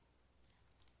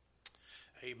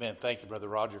Amen. Thank you, Brother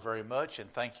Roger, very much. And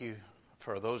thank you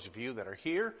for those of you that are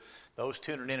here, those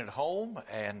tuning in at home.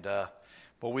 And,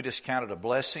 we just count it a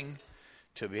blessing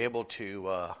to be able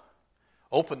to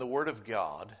open the Word of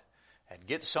God and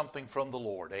get something from the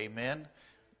Lord. Amen.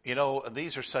 You know,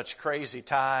 these are such crazy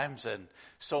times and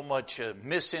so much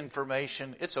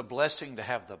misinformation. It's a blessing to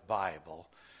have the Bible,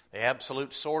 the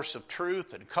absolute source of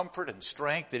truth and comfort and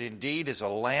strength that indeed is a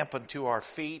lamp unto our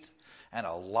feet and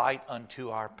a light unto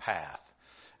our path.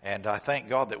 And I thank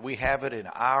God that we have it in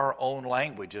our own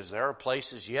languages. There are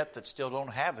places yet that still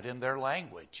don't have it in their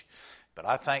language. But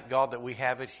I thank God that we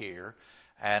have it here.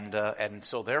 And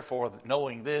so therefore,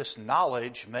 knowing this,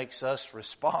 knowledge makes us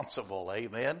responsible.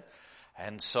 Amen.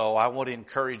 And so I want to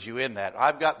encourage you in that.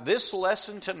 I've got this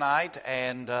lesson tonight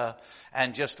and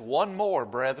just one more,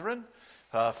 brethren.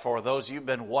 For those of you who've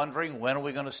been wondering, when are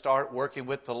we going to start working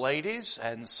with the ladies?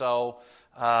 And so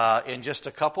in just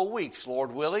a couple weeks,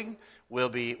 Lord willing, we'll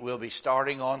be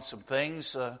starting on some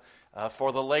things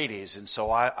for the ladies. And so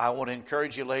I want to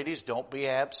encourage you, ladies, don't be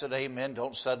absent, amen.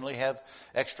 Don't suddenly have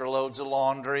extra loads of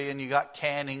laundry and you got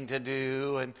canning to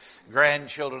do and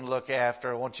grandchildren to look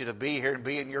after. I want you to be here and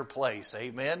be in your place,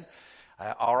 amen.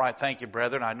 All right, thank you,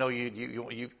 brethren. I know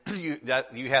you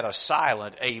had a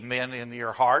silent amen in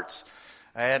your hearts.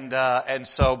 And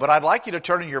so, but I'd like you to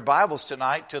turn in your Bibles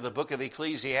tonight to the book of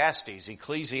Ecclesiastes,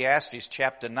 Ecclesiastes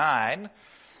chapter 9.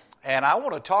 And I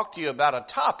want to talk to you about a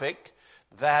topic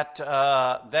that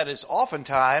is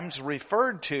oftentimes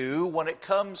referred to when it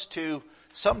comes to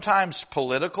sometimes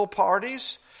political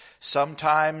parties.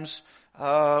 Sometimes,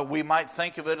 we might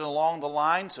think of it along the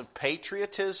lines of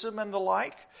patriotism and the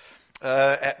like.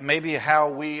 Maybe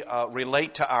how we,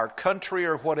 relate to our country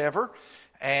or whatever.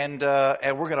 And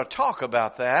we're going to talk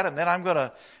about that, and then I'm going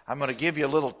to give you a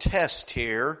little test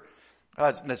here.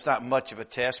 It's not much of a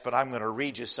test, but I'm going to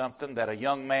read you something that a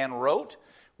young man wrote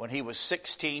when he was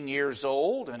 16 years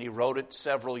old, and he wrote it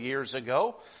several years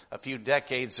ago, a few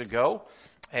decades ago,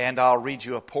 and I'll read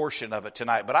you a portion of it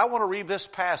tonight. But I want to read this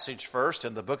passage first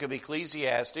in the book of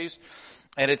Ecclesiastes,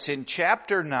 and it's in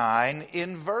chapter 9,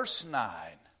 in verse 9.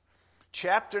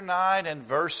 Chapter 9 and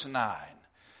verse 9.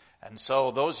 And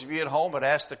so those of you at home would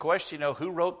ask the question,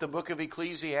 who wrote the book of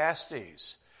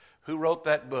Ecclesiastes? Who wrote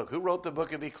that book? Who wrote the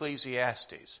book of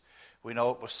Ecclesiastes? We know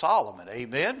it was Solomon.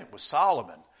 Amen? It was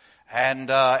Solomon.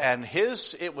 And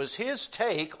it was his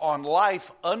take on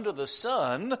life under the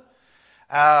sun,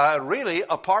 really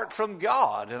apart from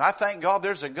God. And I thank God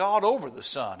there's a God over the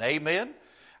sun. Amen?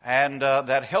 And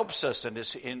that helps us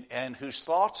and whose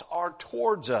thoughts are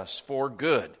towards us for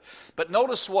good. But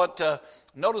notice what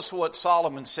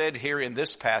Solomon said here in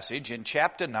this passage in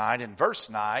chapter 9 in verse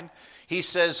 9. He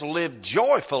says, "Live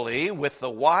joyfully with the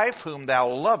wife whom thou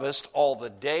lovest all the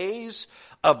days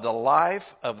of the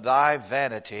life of thy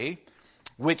vanity,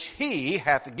 which he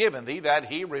hath given thee," that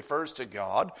he refers to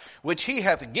God, "which he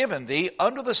hath given thee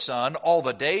under the sun all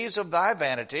the days of thy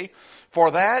vanity,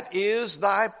 for that is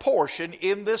thy portion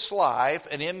in this life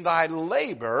and in thy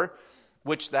labor,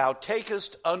 which thou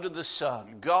takest under the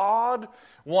sun." God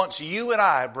wants you and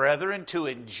I, brethren, to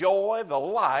enjoy the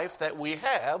life that we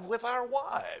have with our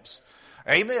wives.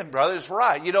 Amen, brothers,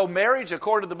 right. Marriage,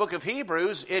 according to the book of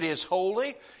Hebrews, it is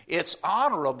holy, it's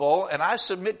honorable, and I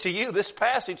submit to you, this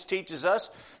passage teaches us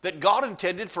that God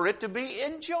intended for it to be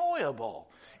enjoyable.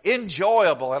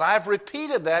 Enjoyable. And I've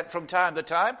repeated that from time to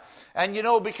time. And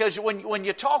because when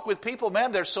you talk with people,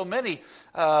 man, there's so many,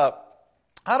 I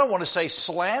don't want to say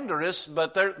slanderous,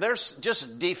 but there's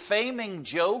just defaming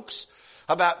jokes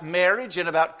about marriage and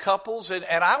about couples. And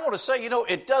I want to say,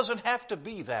 it doesn't have to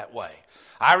be that way.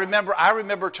 I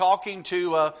remember talking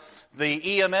to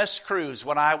the EMS crews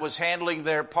when I was handling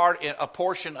a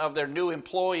portion of their new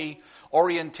employee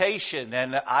orientation,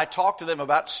 and I talked to them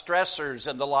about stressors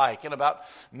and the like, and about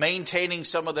maintaining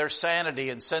some of their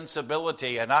sanity and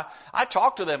sensibility. And I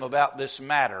talked to them about this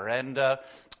matter and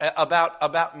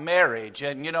about marriage.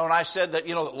 And and I said that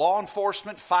that law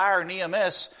enforcement, fire, and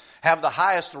EMS have the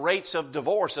highest rates of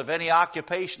divorce of any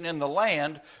occupation in the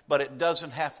land, but it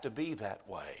doesn't have to be that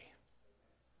way.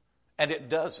 And it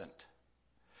doesn't.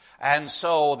 And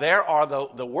so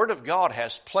the Word of God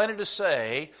has plenty to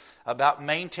say about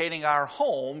maintaining our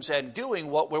homes and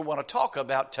doing what we want to talk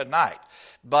about tonight.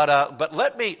 But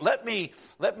let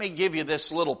me give you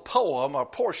this little poem, a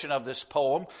portion of this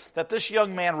poem that this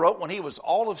young man wrote when he was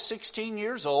all of 16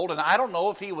 years old. And I don't know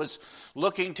if he was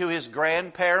looking to his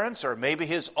grandparents or maybe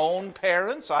his own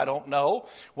parents. I don't know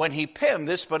when he penned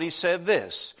this, but he said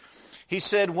this. He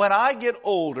said, "When I get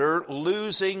older,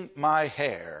 losing my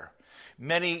hair,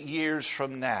 many years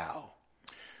from now,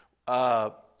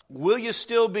 will you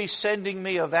still be sending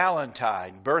me a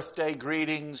Valentine, birthday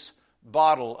greetings,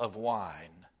 bottle of wine?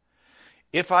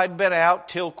 If I'd been out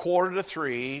till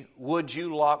 2:45, would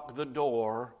you lock the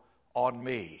door on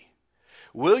me?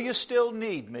 Will you still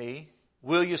need me?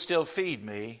 Will you still feed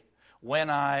me when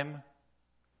I'm,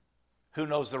 who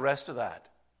knows the rest of that?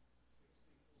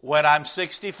 When I'm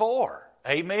 64.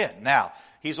 Amen. Now,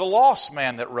 he's a lost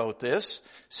man that wrote this,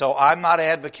 so I'm not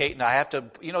advocating. I have to,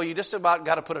 you just about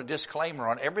got to put a disclaimer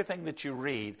on everything that you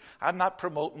read. I'm not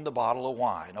promoting the bottle of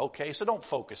wine, okay? So don't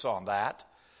focus on that.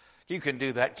 You can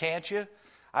do that, can't you?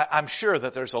 I'm sure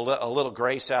that there's a little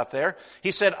grace out there.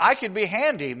 He said, I could be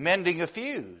handy mending a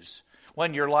fuse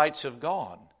when your lights have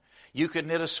gone. You could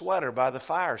knit a sweater by the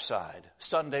fireside.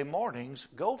 Sunday mornings,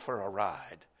 go for a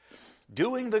ride.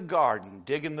 Doing the garden,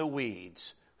 digging the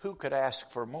weeds. Who could ask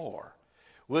for more?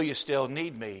 Will you still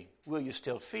need me? Will you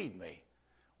still feed me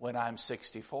when I'm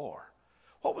 64?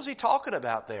 What was he talking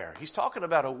about there? He's talking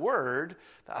about a word,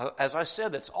 as I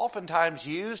said, that's oftentimes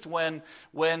used when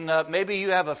maybe you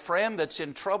have a friend that's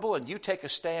in trouble and you take a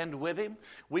stand with him.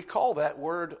 We call that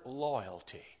word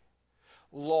loyalty.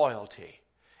 Loyalty.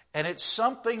 And it's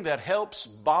something that helps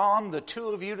bond the two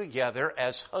of you together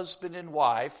as husband and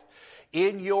wife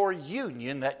in your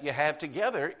union that you have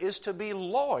together, is to be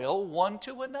loyal one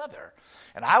to another.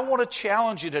 And I want to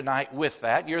challenge you tonight with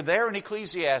that. You're there in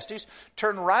Ecclesiastes.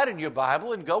 Turn right in your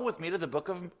Bible and go with me to the book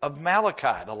of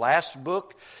Malachi, the last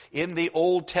book in the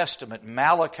Old Testament,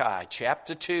 Malachi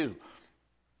chapter 2.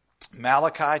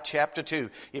 Malachi chapter 2.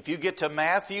 If you get to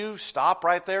Matthew, stop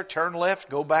right there, turn left,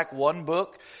 go back one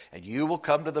book, and you will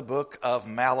come to the book of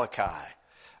Malachi.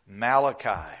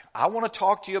 Malachi. I want to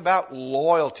talk to you about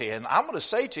loyalty. And I'm going to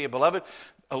say to you, beloved,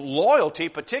 loyalty,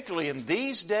 particularly in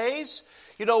these days,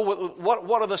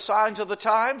 what are the signs of the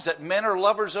times? That men are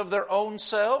lovers of their own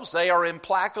selves. They are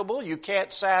implacable. You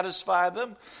can't satisfy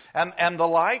them, and the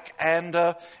like. And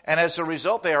as a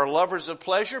result, they are lovers of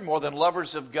pleasure more than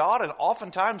lovers of God, and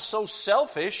oftentimes so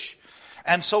selfish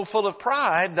and so full of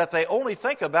pride that they only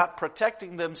think about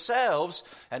protecting themselves,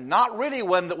 and not really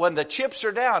when the chips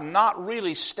are down, not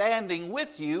really standing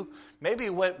with you, maybe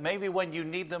when you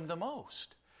need them the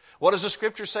most. What does the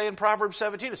Scripture say in Proverbs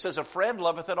 17? It says, a friend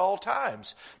loveth at all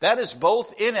times. That is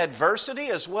both in adversity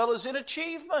as well as in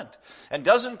achievement. And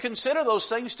doesn't consider those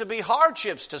things to be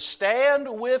hardships, to stand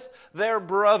with their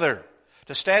brother.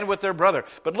 To stand with their brother.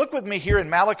 But look with me here in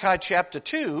Malachi chapter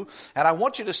 2, and I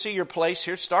want you to see your place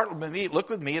here. Start with me, look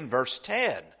with me in verse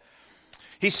 10.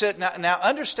 He said, now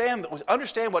understand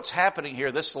what's happening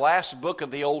here, this last book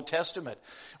of the Old Testament.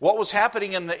 What was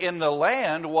happening in the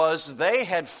land was they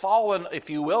had fallen, if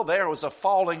you will. There was a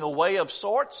falling away of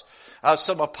sorts,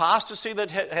 some apostasy that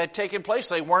had taken place.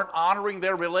 They weren't honoring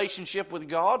their relationship with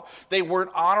God. They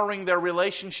weren't honoring their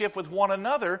relationship with one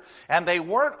another. And they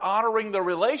weren't honoring the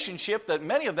relationship that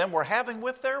many of them were having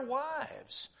with their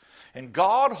wives. And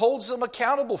God holds them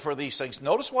accountable for these things.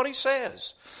 Notice what he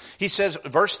says. He says,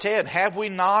 verse 10, have we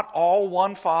not all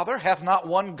one Father? Hath not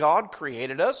one God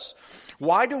created us?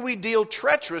 Why do we deal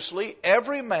treacherously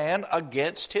every man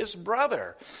against his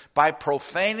brother by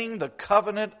profaning the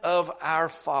covenant of our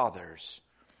fathers?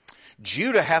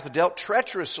 Judah hath dealt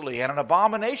treacherously, and an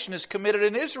abomination is committed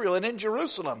in Israel and in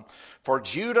Jerusalem. For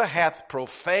Judah hath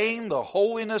profaned the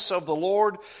holiness of the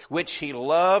Lord, which he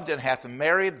loved, and hath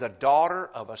married the daughter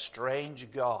of a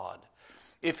strange god.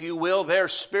 If you will, their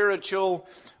spiritual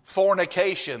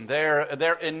fornication,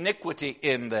 their iniquity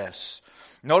in this.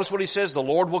 Notice what he says, the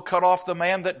Lord will cut off the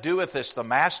man that doeth this, the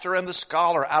master and the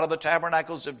scholar out of the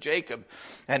tabernacles of Jacob,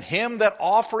 and him that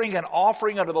offering an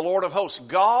offering unto the Lord of hosts.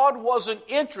 God wasn't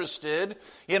interested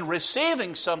in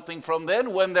receiving something from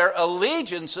them when their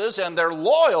allegiances and their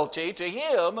loyalty to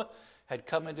him had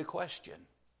come into question.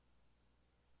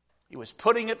 He was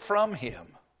putting it from him.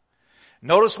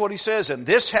 Notice what he says, and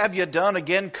this have ye done,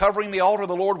 again covering the altar of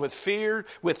the Lord with fear,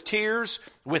 with tears,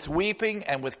 with weeping,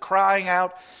 and with crying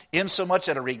out, insomuch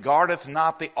that it regardeth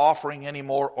not the offering any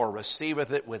more, or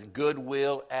receiveth it with good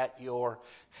will at your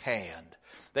hand.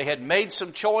 They had made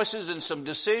some choices and some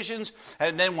decisions,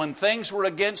 and then when things were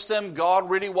against them, God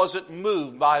really wasn't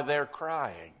moved by their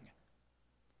crying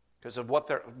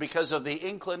because of the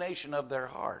inclination of their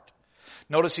heart.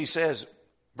 Notice he says,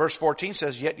 verse 14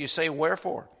 says, yet you say,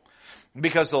 wherefore?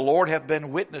 Because the Lord hath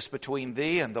been witness between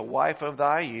thee and the wife of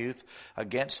thy youth,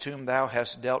 against whom thou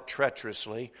hast dealt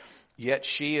treacherously, yet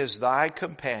she is thy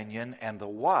companion and the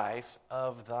wife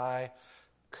of thy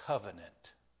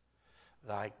covenant.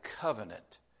 Thy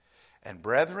covenant. And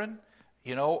brethren,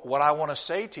 what I want to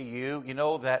say to you,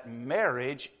 that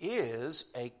marriage is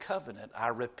a covenant. I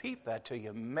repeat that to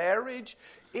you. Marriage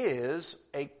is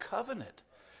a covenant.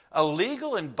 a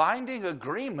legal and binding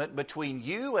agreement between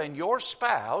you and your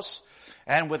spouse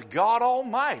and with God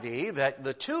Almighty that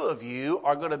the two of you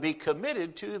are going to be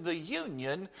committed to the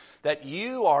union that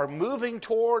you are moving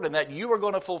toward and that you are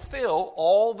going to fulfill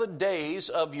all the days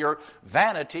of your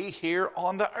vanity here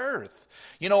on the earth.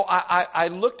 You know, I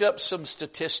looked up some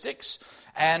statistics,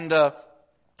 and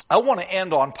I want to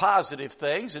end on positive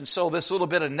things, and so this little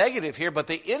bit of negative here, but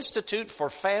the Institute for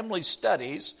Family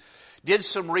Studies did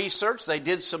some research. They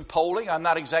did some polling. I'm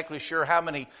not exactly sure how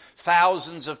many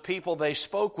thousands of people they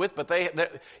spoke with, but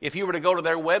if you were to go to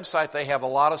their website, they have a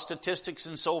lot of statistics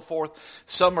and so forth.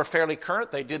 Some are fairly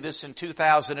current. They did this in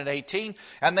 2018,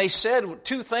 and they said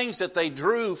two things that they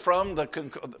drew from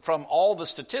all the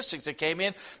statistics that came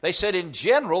in. They said in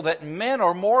general that men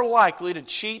are more likely to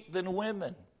cheat than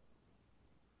women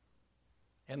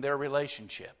in their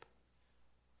relationship.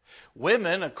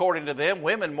 Women, according to them,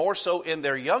 women more so in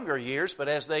their younger years, but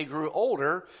as they grew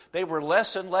older, they were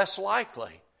less and less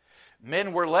likely.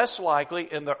 Men were less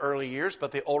likely in the early years,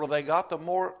 but the older they got, the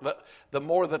more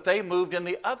that they moved in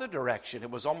the other direction.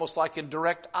 It was almost like in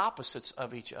direct opposites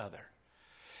of each other.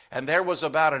 And there was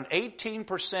about an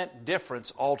 18%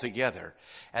 difference altogether.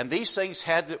 And these things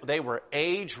they were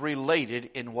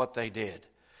age-related in what they did.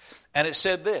 And it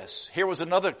said this. Here was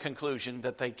another conclusion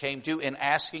that they came to in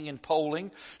asking and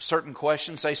polling certain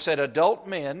questions. They said adult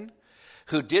men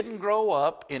who didn't grow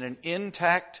up in an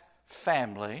intact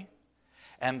family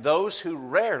and those who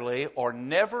rarely or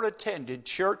never attended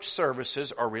church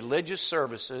services or religious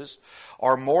services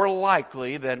are more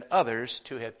likely than others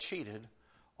to have cheated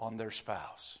on their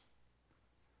spouse.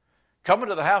 Coming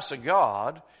to the house of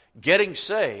God, getting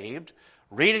saved,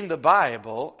 reading the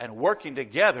Bible and working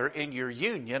together in your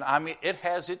union, I mean, it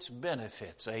has its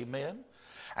benefits. Amen.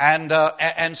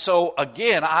 And so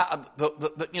again,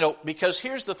 because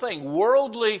here's the thing: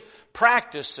 worldly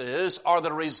practices are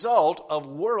the result of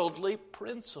worldly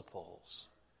principles.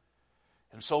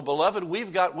 And so, beloved,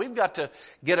 we've got to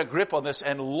get a grip on this.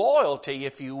 And loyalty,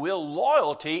 if you will,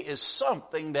 loyalty is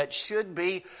something that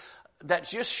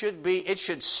it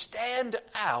should stand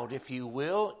out, if you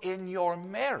will, in your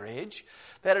marriage,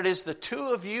 that it is the two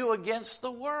of you against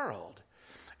the world.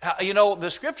 The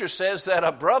Scripture says that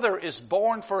a brother is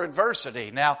born for adversity.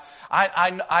 Now,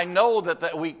 I know that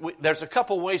there's a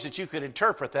couple ways that you could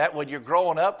interpret that when you're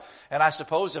growing up. And I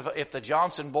suppose if the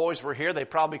Johnson boys were here, they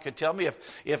probably could tell me.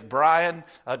 If Brian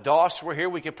Doss were here,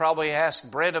 we could probably ask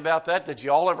Brent about that. Did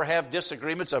you all ever have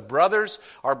disagreements? Brothers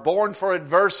are born for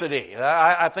adversity.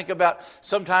 I think about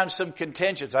sometimes some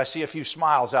contentions. I see a few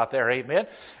smiles out there, amen,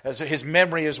 as his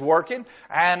memory is working.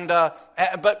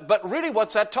 But really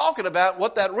what's that talking about?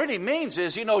 What that really means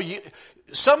is,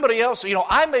 somebody else,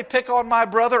 I may pick on my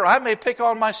brother, I may pick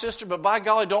on my sister, but by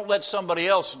golly, don't let somebody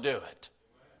else do it.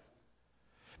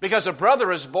 Because a brother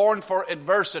is born for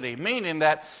adversity, meaning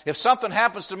that if something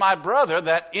happens to my brother,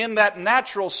 that in that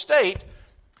natural state,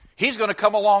 he's going to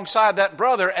come alongside that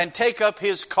brother and take up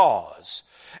his cause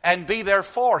and be there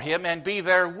for him and be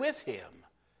there with him.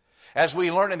 As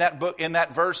we learn in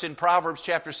that verse in Proverbs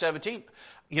chapter 17,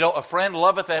 a friend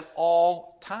loveth at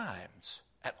all times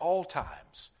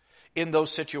in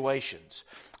those situations.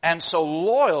 And so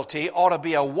loyalty ought to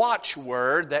be a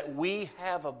watchword that we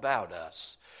have about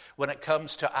us when it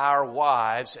comes to our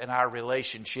wives and our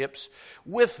relationships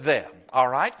with them. All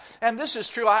right? And this is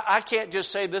true. I can't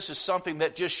just say this is something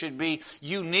that just should be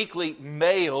uniquely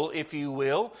male, if you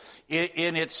will,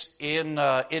 in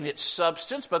its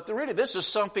substance. But really, this is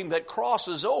something that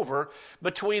crosses over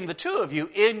between the two of you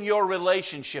in your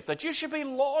relationship, that you should be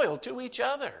loyal to each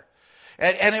other.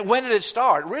 And when did it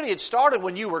start? Really, it started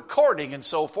when you were courting and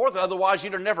so forth. Otherwise,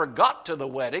 you'd have never got to the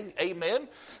wedding. Amen.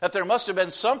 That there must have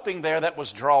been something there that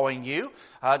was drawing you.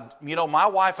 My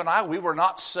wife and I, we were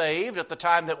not saved at the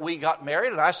time that we got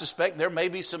married, and I suspect there may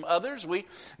be some others.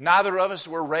 Neither of us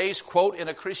were raised, quote, in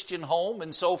a Christian home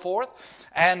and so forth.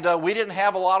 And we didn't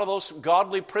have a lot of those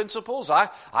godly principles.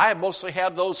 I mostly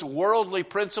had those worldly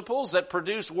principles that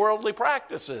produce worldly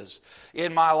practices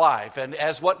in my life. And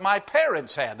as what my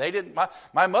parents had.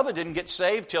 My mother didn't get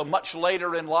saved till much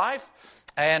later in life.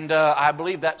 And I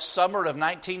believe that summer of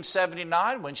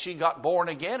 1979 when she got born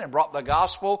again and brought the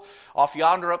gospel off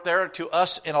yonder up there to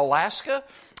us in Alaska.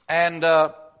 And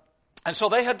so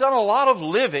they had done a lot of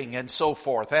living and so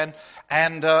forth.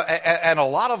 And a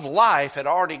lot of life had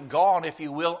already gone, if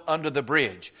you will, under the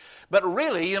bridge. But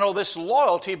really, this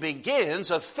loyalty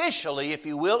begins officially, if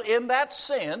you will, in that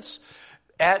sense,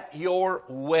 at your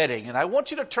wedding. And I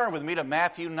want you to turn with me to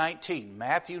Matthew 19.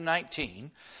 Matthew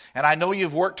 19. And I know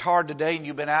you've worked hard today and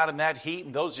you've been out in that heat.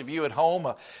 And those of you at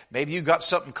home, maybe you've got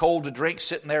something cold to drink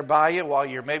sitting there by you while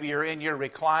maybe you're in your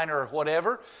recliner or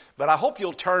whatever. But I hope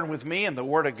you'll turn with me in the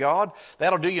Word of God.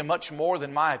 That'll do you much more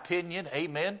than my opinion.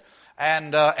 Amen.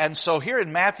 And so here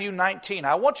in Matthew 19,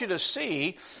 I want you to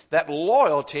see that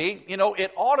loyalty,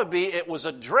 it was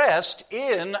addressed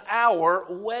in our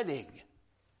wedding.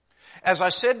 As I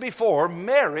said before,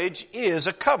 marriage is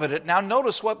a covenant. Now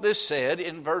notice what this said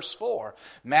in verse 4.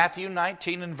 Matthew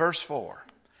 19 and verse 4.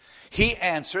 He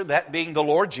answered, that being the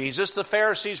Lord Jesus. The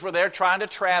Pharisees were there trying to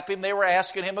trap him. They were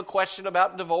asking him a question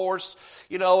about divorce.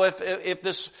 If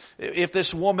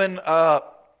this woman,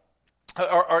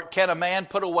 or can a man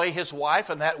put away his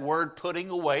wife? And that word putting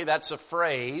away, that's a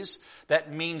phrase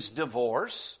that means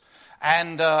divorce.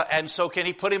 And so can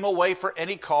he put him away for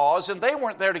any cause? And they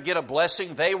weren't there to get a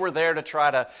blessing. They were there to try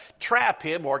to trap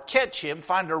him or catch him,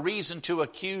 find a reason to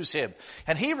accuse him.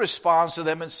 And he responds to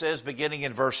them and says, beginning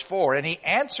in verse 4, and he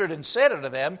answered and said unto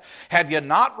them, have you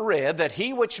not read that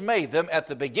he which made them at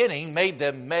the beginning made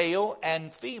them male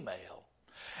and female?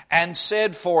 And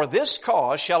said, for this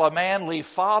cause shall a man leave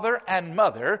father and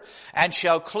mother, and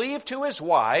shall cleave to his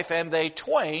wife, and they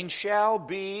twain shall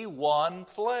be one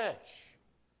flesh.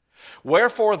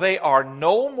 Wherefore they are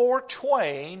no more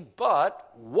twain, but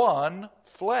one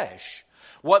flesh.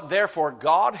 What therefore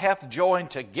God hath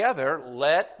joined together,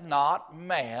 let not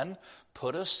man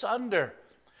put asunder.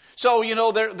 So, you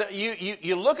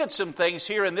look at some things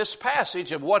here in this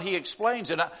passage of what he explains,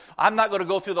 and I'm not going to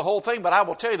go through the whole thing, but I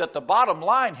will tell you that the bottom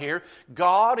line here,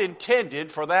 God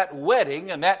intended for that wedding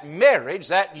and that marriage,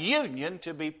 that union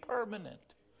to be permanent.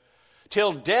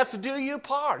 Till death do you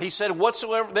part. He said,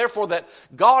 whatsoever, therefore, that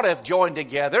God hath joined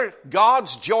together,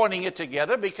 God's joining it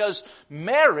together, because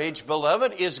marriage,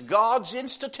 beloved, is God's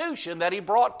institution that He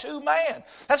brought to man.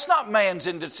 That's not man's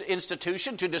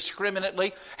institution to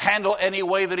discriminately handle any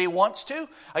way that he wants to.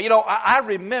 I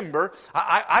remember,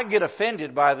 I get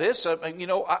offended by this. I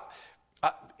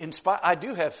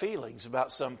do have feelings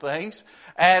about some things,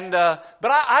 because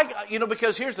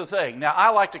here's the thing. Now, I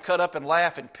like to cut up and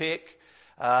laugh and pick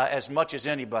as much as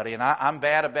anybody, and I'm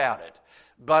bad about it.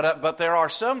 But there are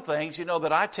some things,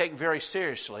 that I take very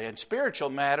seriously, and spiritual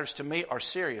matters to me are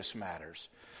serious matters,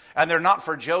 and they're not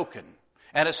for joking,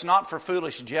 and it's not for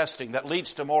foolish jesting that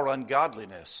leads to more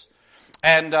ungodliness.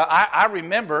 And I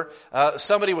remember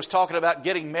somebody was talking about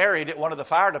getting married at one of the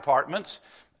fire departments.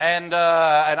 And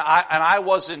I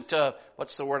wasn't,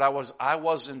 what's the word? I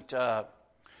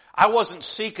wasn't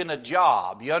seeking a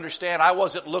job. You understand? I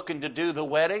wasn't looking to do the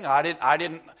wedding.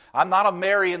 I'm not a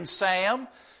Marion Sam.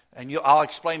 And I'll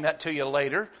explain that to you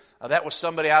later. That was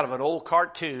somebody out of an old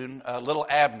cartoon, Little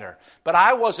Abner. But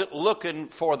I wasn't looking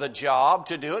for the job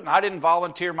to do it, and I didn't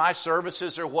volunteer my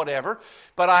services or whatever.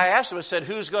 But I asked him, I said,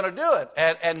 who's going to do it?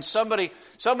 And somebody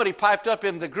piped up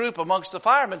in the group amongst the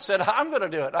firemen and said, I'm going to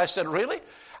do it. I said, really?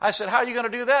 I said, how are you going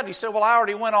to do that? And he said, well, I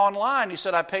already went online. He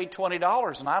said, I paid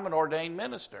 $20 and I'm an ordained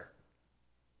minister.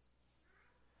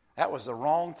 That was the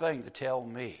wrong thing to tell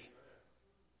me.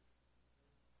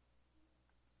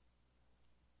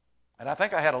 And I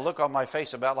think I had a look on my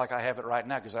face about like I have it right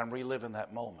now because I'm reliving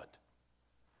that moment.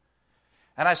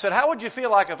 And I said, how would you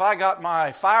feel like if I got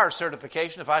my fire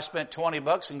certification, if I spent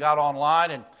 $20 and got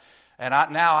online and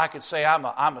now I could say I'm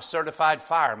a certified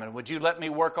fireman. Would you let me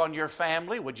work on your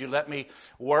family? Would you let me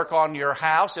work on your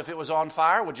house if it was on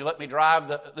fire? Would you let me drive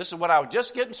this is what I was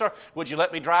just getting started. Would you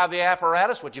let me drive the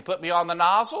apparatus? Would you put me on the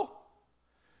nozzle?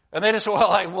 And they just were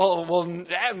like, well,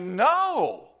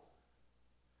 no.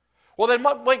 Well, then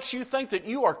what makes you think that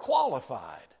you are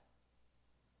qualified?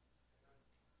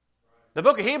 The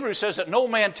book of Hebrews says that no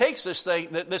man takes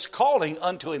this calling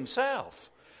unto himself,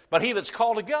 but he that's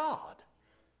called to God.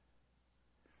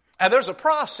 And there's a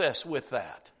process with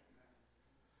that.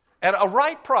 And a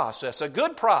right process, a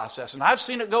good process. And I've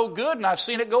seen it go good and I've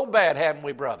seen it go bad, haven't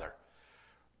we, brother?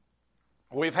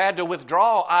 We've had to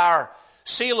withdraw our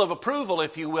seal of approval,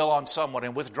 if you will, on someone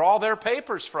and withdraw their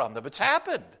papers from them. It's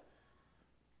happened.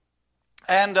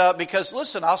 And because,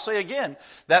 listen, I'll say again,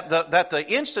 that the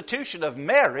institution of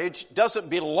marriage doesn't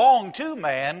belong to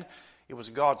man. It was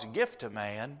God's gift to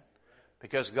man.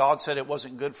 Because God said it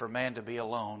wasn't good for man to be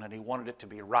alone, and He wanted it to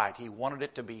be right. He wanted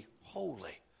it to be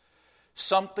holy.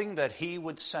 Something that He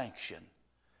would sanction.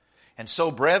 And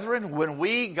so, brethren, when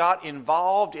we got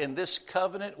involved in this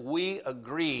covenant, we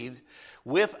agreed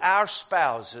with our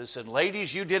spouses, and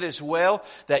ladies, you did as well,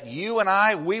 that you and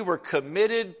I, we were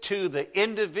committed to the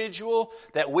individual,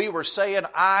 that we were saying,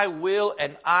 I will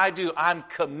and I do. I'm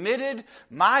committed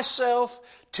myself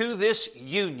to this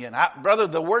union. Brother,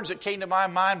 the words that came to my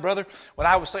mind, brother, when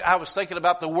I was thinking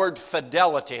about the word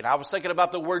fidelity, and I was thinking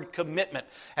about the word commitment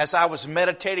as I was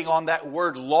meditating on that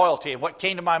word loyalty. And what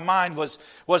came to my mind was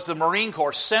the Marine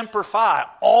Corps, Semper Fi,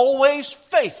 always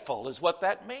faithful is what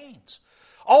that means.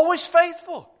 Always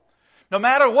faithful. No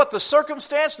matter what the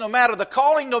circumstance, no matter the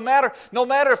calling, no matter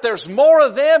if there's more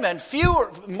of them and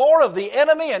more of the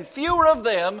enemy and fewer of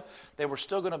them, they were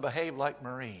still going to behave like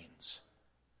Marines.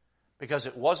 Because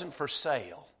it wasn't for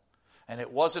sale and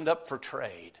it wasn't up for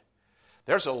trade.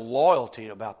 There's a loyalty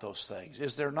about those things.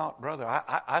 Is there not, brother?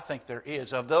 I think there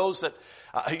is. Of those that,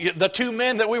 the two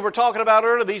men that we were talking about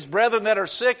earlier, these brethren that are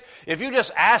sick, if you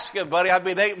just ask them, buddy, I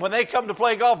mean, when they come to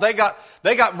play golf, they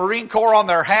got Marine Corps on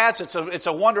their hats. It's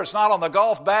a wonder it's not on the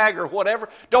golf bag or whatever.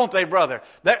 Don't they, brother?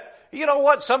 You know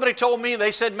what? Somebody told me,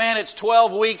 they said, man, it's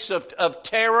 12 weeks of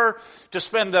terror to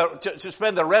spend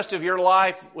the rest of your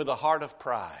life with a heart of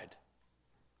pride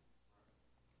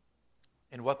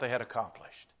in what they had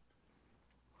accomplished.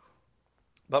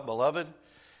 But beloved,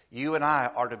 you and I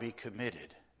are to be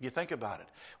committed. You think about it.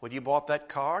 When you bought that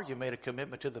car, you made a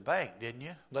commitment to the bank, didn't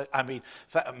you? I mean,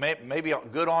 maybe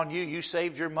good on you. You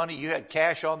saved your money. You had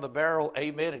cash on the barrel,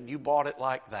 amen, and you bought it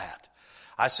like that.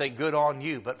 I say good on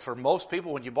you. But for most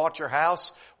people, when you bought your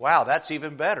house, wow, that's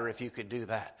even better if you could do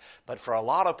that. But for a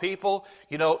lot of people,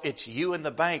 it's you and the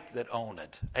bank that own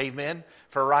it, amen,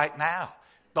 for right now.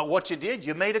 But what you did,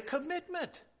 you made a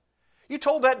commitment. You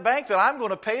told that bank that I'm going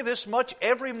to pay this much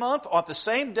every month on the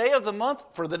same day of the month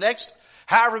for the next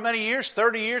however many years,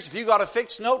 30 years, if you got a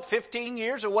fixed note, 15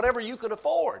 years, or whatever you could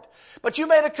afford. But you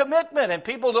made a commitment, and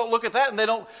people don't look at that, and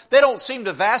they don't seem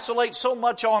to vacillate so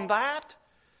much on that.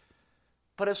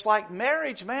 But it's like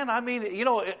marriage, man. I mean,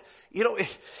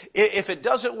 if it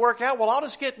doesn't work out, well, I'll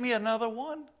just get me another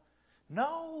one.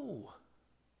 No.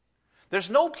 There's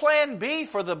no plan B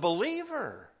for the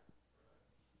believer.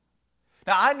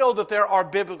 Now, I know that there are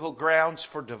biblical grounds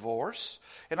for divorce,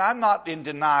 and I'm not in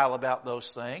denial about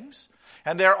those things.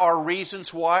 And there are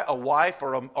reasons why a wife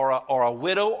or a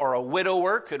widow or a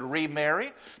widower could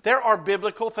remarry. There are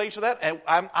biblical things for that, and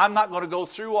I'm not going to go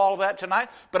through all of that tonight,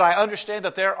 but I understand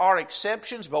that there are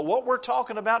exceptions. But what we're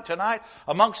talking about tonight,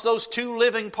 amongst those two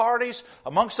living parties,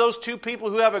 amongst those two people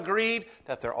who have agreed,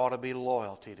 that there ought to be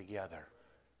loyalty together.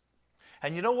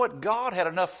 And you know what? God had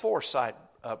enough foresight,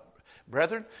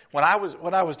 brethren. When I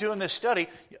was doing this study,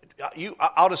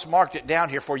 I'll just mark it down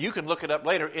here for you. You can look it up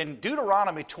later. In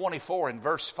Deuteronomy 24 in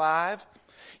verse 5,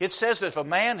 it says that if a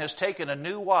man has taken a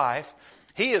new wife,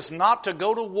 he is not to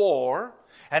go to war,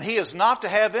 and he is not to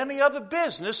have any other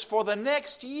business for the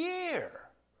next year.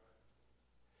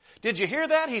 Did you hear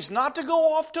that? He's not to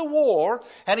go off to war,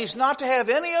 and he's not to have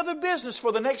any other business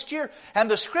for the next year. And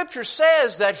the Scripture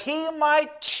says that he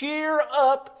might cheer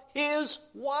up his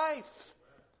wife.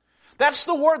 That's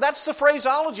the word, that's the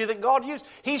phraseology that God used.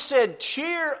 He said,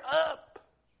 cheer up.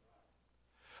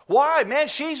 Why? Man,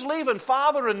 she's leaving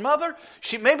father and mother.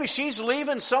 Maybe she's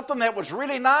leaving something that was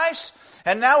really nice,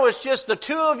 and now it's just the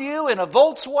two of you in a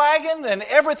Volkswagen, and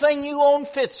everything you own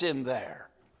fits in there.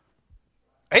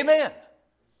 Amen.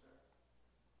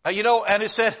 And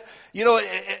it said,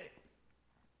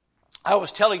 I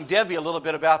was telling Debbie a little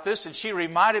bit about this, and she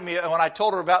reminded me when I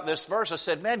told her about this verse. I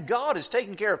said, man, God is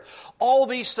taking care of all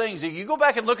these things. If you go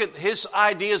back and look at His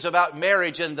ideas about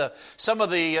marriage and some of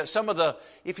the,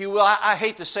 if you will, I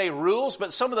hate to say rules,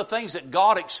 but some of the things that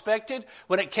God expected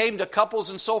when it came to couples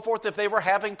and so forth, if they were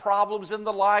having problems and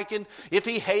the like, and if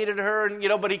He hated her, and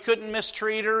but He couldn't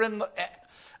mistreat her, and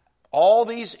all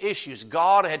these issues,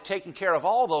 God had taken care of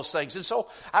all those things. And so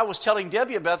I was telling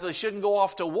Debbie about that they shouldn't go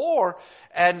off to war.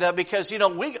 And because,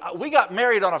 we got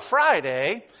married on a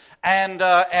Friday, and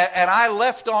I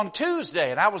left on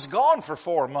Tuesday, and I was gone for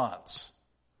 4 months.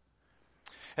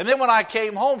 And then when I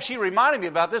came home, she reminded me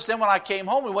about this. Then when I came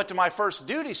home, we went to my first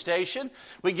duty station.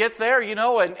 We get there,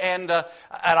 and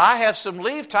I have some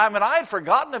leave time, and I had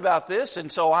forgotten about this. And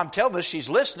so I'm telling this, she's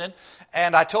listening,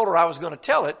 and I told her I was going to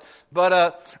tell it.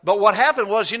 But what happened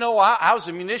was, I was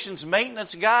a munitions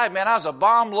maintenance guy. Man, I was a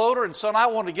bomb loader, and son, I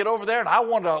wanted to get over there, and I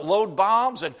wanted to load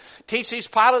bombs and teach these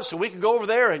pilots so we could go over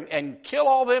there and kill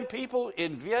all them people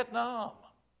in Vietnam.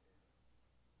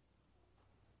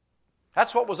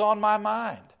 That's what was on my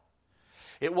mind.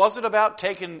 It wasn't about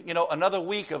taking, another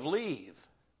week of leave.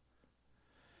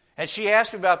 And she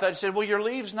asked me about that. She said, well, your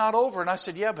leave's not over. And I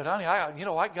said, yeah, but honey,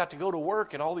 I got to go to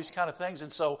work and all these kind of things.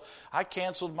 And so I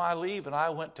canceled my leave and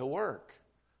I went to work.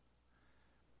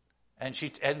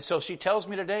 And so she tells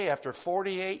me today, after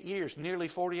 48 years, nearly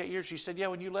 48 years, she said, yeah,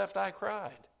 when you left, I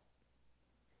cried.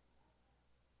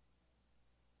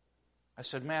 I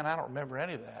said, man, I don't remember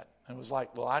any of that. And it was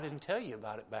like, well, I didn't tell you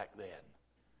about it back then.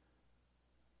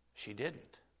 She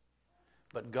didn't.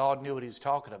 But God knew what He was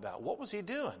talking about. What was He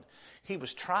doing? He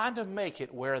was trying to make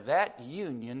it where that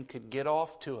union could get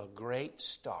off to a great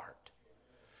start.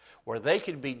 Where they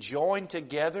could be joined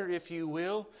together, if you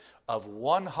will, of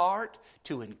one heart,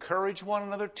 to encourage one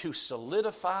another, to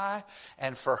solidify,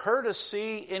 and for her to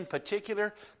see in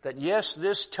particular that yes,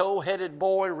 this tow-headed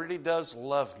boy really does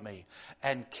love me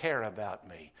and care about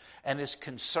me and is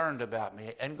concerned about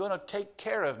me and going to take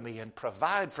care of me and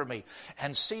provide for me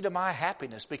and see to my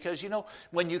happiness. Because, you know,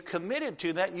 when you committed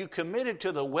to that, you committed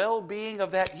to the well-being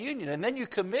of that union. And then you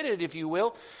committed, if you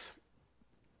will,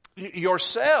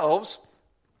 yourselves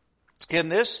in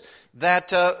this,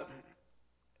 that,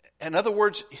 in other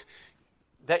words,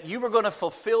 that you were going to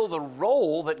fulfill the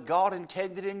role that God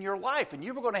intended in your life. And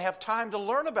you were going to have time to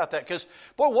learn about that. Because,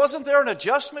 boy, wasn't there an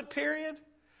adjustment period?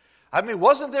 I mean,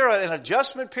 wasn't there an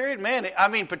adjustment period? Man, I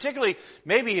mean, particularly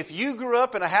maybe if you grew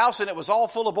up in a house and it was all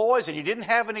full of boys and you didn't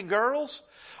have any girls.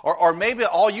 Or maybe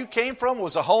all you came from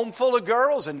was a home full of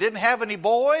girls and didn't have any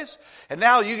boys. And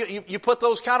now you put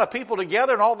those kind of people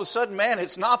together and all of a sudden, man,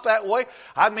 it's not that way.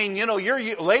 I mean, you know,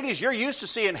 ladies, you're used to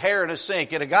seeing hair in a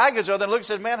sink. And a guy goes over there and looks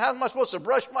and says, man, how am I supposed to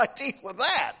brush my teeth with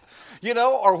that? You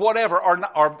know, or whatever.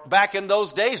 Or back in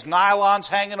those days, nylons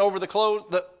hanging over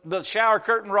the shower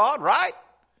curtain rod, right?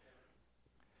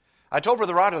 I told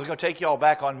Brother Rod I was going to take you all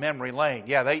back on memory lane.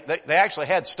 Yeah, they actually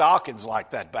had stockings like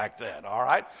that back then, all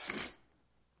right?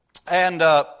 And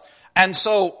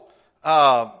so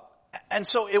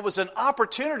it was an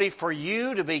opportunity for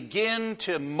you to begin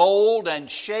to mold and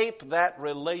shape that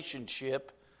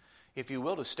relationship, if you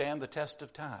will, to stand the test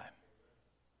of time.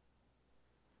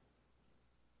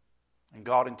 And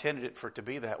God intended it for it to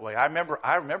be that way. I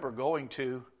remember going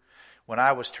to, when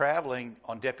I was traveling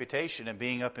on deputation and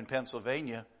being up in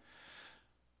Pennsylvania,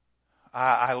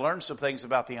 I learned some things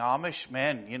about the Amish.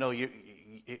 Man, you know,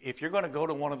 if you're going to go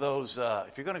to one of those,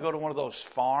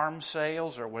 farm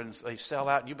sales or when they sell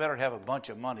out, you better have a bunch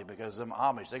of money because them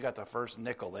Amish, they got the first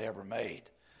nickel they ever made.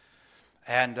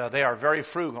 And they are very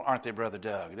frugal, aren't they, Brother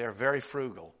Doug? They're very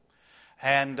frugal.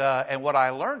 And what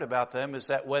I learned about them is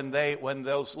that when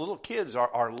those little kids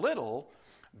are little,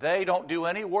 they don't do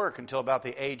any work until about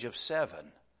the age of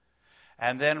 7.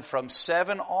 And then from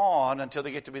 7 on until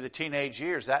they get to be the teenage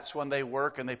years, that's when they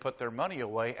work and they put their money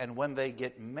away. And when they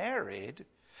get married,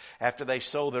 after they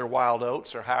sow their wild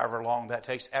oats or however long that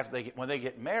takes, when they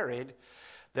get married,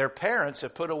 their parents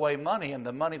have put away money, and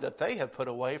the money that they have put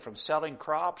away from selling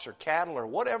crops or cattle or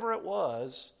whatever it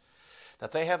was,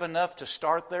 that they have enough to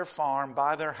start their farm,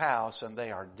 buy their house, and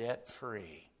they are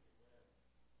debt-free.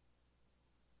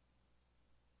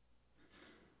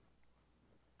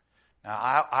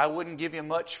 Now, I wouldn't give you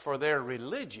much for their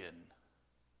religion,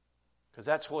 because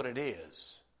that's what it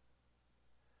is.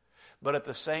 But at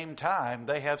the same time,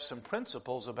 they have some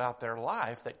principles about their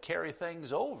life that carry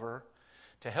things over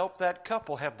to help that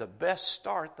couple have the best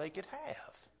start they could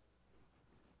have.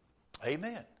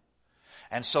 Amen.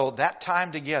 And so that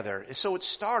time together, so it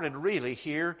started really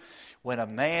here when a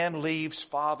man leaves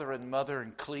father and mother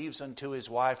and cleaves unto his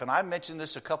wife. And I mentioned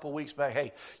this a couple weeks back.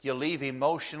 Hey, you leave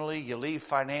emotionally, you leave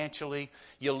financially,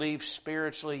 you leave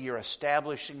spiritually, you're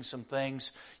establishing some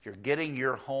things. You're getting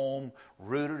your home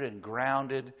rooted and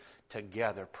grounded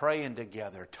together, praying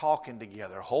together, talking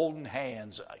together, holding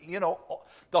hands. You know,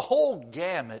 the whole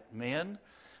gamut, men,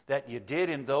 that you did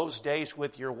in those days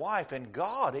with your wife. And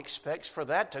God expects for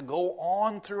that to go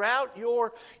on throughout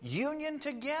your union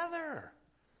together.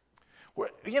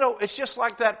 You know, it's just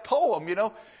like that poem, you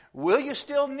know. Will you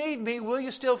still need me? Will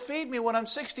you still feed me when I'm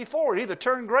 64? It either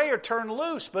turn gray or turn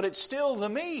loose, but it's still the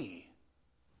me.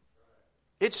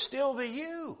 It's still the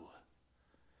you.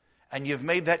 And you've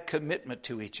made that commitment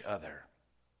to each other.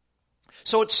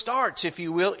 So it starts, if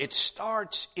you will, it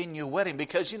starts in your wedding.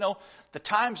 Because, you know, the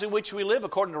times in which we live,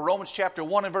 according to Romans chapter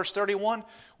 1 and verse 31,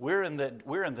 we're in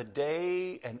the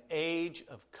day and age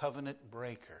of covenant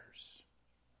breakers.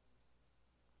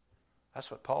 That's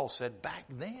what Paul said back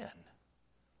then.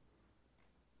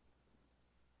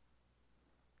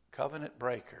 Covenant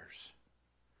breakers.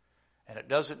 And it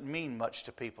doesn't mean much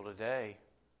to people today.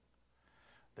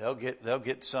 They'll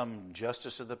get some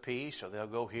justice of the peace, or they'll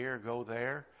go here, go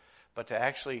there. But to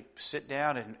actually sit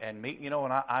down and meet, you know,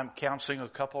 and I'm counseling a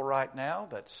couple right now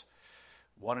that's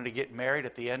wanting to get married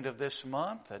at the end of this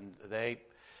month, and they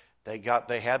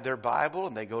had their Bible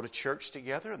and they go to church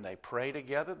together and they pray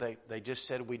together. They just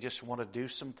said, we just want to do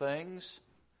some things.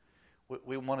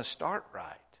 We want to start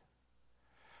right.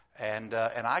 And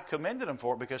I commended them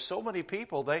for it, because so many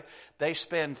people, they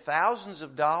spend thousands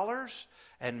of dollars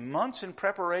and months in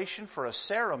preparation for a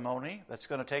ceremony that's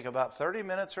going to take about 30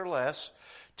 minutes or less,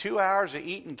 2 hours of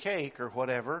eating cake or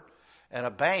whatever, and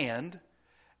a band,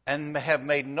 and have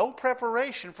made no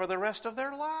preparation for the rest of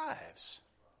their lives.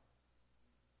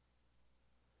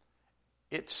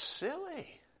 It's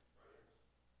silly.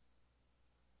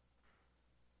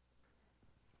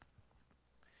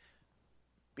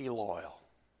 Be loyal.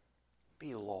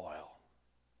 Be loyal.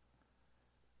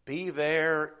 Be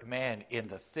there, man, in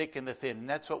the thick and the thin. And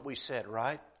that's what we said,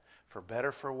 right? For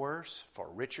better, for worse, for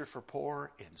richer, for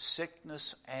poorer, in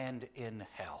sickness and in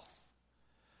health.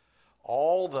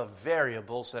 All the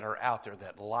variables that are out there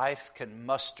that life can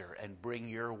muster and bring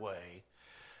your way,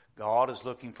 God is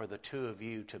looking for the two of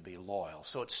you to be loyal.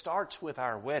 So it starts with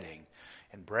our wedding.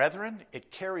 And brethren, it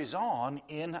carries on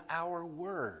in our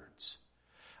words.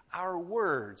 Our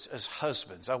words as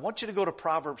husbands. I want you to go to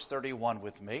Proverbs 31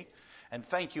 with me. And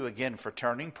thank you again for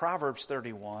turning. Proverbs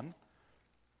 31.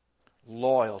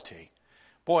 Loyalty.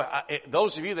 Boy,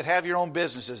 those of you that have your own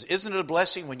businesses, isn't it a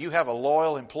blessing when you have a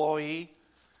loyal employee?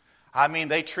 I mean,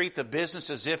 they treat the business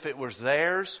as if it was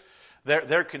theirs.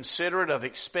 They're considerate of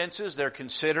expenses. They're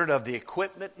considerate of the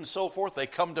equipment and so forth. They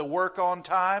come to work on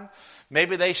time.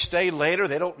 Maybe they stay later.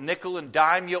 They don't nickel and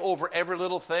dime you over every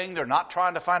little thing. They're not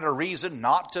trying to find a reason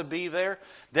not to be there.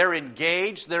 They're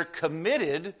engaged. They're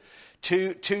committed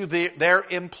to their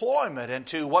employment and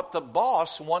to what the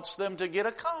boss wants them to get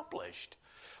accomplished.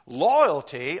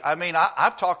 Loyalty, I mean,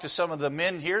 I've talked to some of the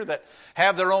men here that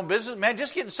have their own business. Man,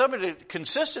 just getting somebody to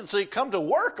consistently come to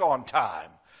work on time.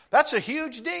 That's a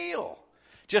huge deal,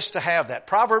 just to have that.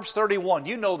 Proverbs 31,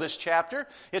 you know this chapter.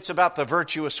 It's about the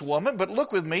virtuous woman. But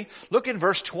look with me. Look in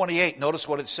verse 28. Notice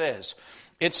what it says.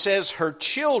 It says, her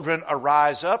children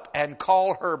arise up and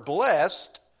call her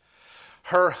blessed.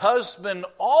 Her husband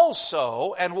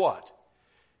also, and what?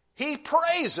 He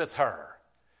praiseth her.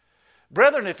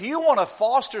 Brethren, if you want to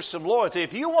foster some loyalty,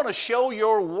 if you want to show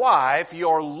your wife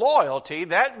your loyalty,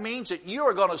 that means that you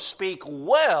are going to speak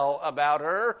well about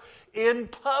her in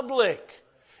public,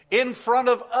 in front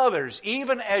of others,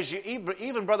 even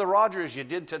Brother Roger, as you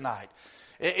did tonight.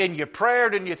 In your prayer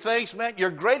and your thanks, man,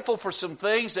 you're grateful for some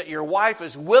things that your wife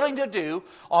is willing to do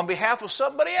on behalf of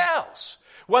somebody else.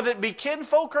 Whether it be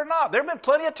kinfolk or not. There have been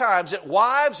plenty of times that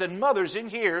wives and mothers in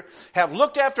here have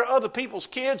looked after other people's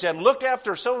kids and looked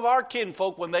after some of our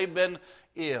kinfolk when they've been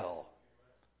ill.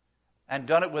 And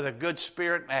done it with a good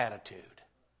spirit and attitude.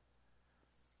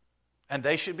 And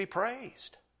they should be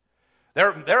praised.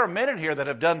 There are men in here that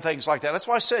have done things like that. That's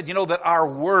why I said, that our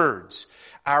words,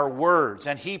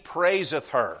 and he praiseth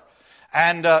her.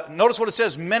 And notice what it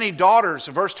says, many daughters,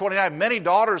 verse 29, many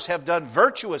daughters have done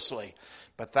virtuously,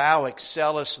 but thou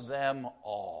excellest them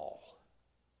all.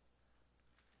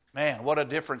 Man, what a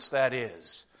difference that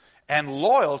is. And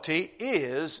loyalty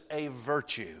is a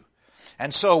virtue.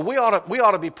 And so we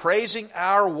ought to be praising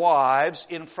our wives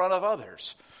in front of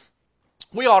others.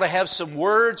 We ought to have some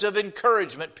words of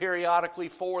encouragement periodically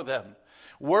for them.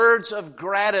 Words of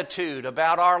gratitude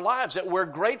about our lives, that we're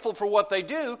grateful for what they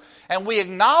do, and we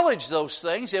acknowledge those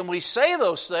things, and we say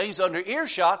those things under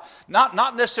earshot, not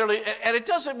necessarily, and it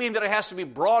doesn't mean that it has to be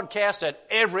broadcast at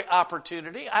every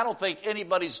opportunity. I don't think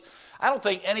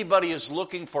anybody is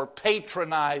looking for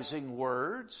patronizing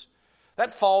words.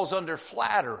 That falls under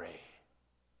flattery,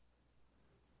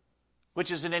 which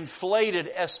is an inflated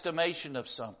estimation of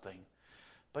something.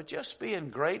 But just being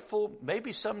grateful,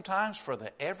 maybe sometimes for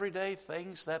the everyday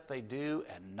things that they do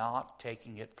and not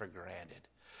taking it for granted.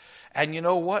 And you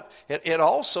know what? It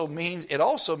also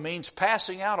means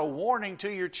passing out a warning to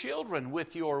your children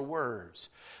with your words.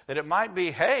 That it might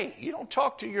be, hey, you don't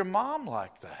talk to your mom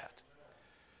like that.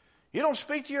 You don't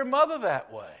speak to your mother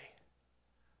that way.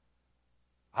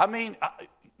 I mean,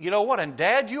 you know what? And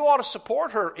Dad, you ought to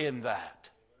support her in that.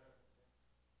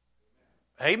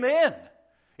 Amen.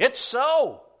 It's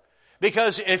so.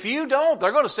 Because if you don't,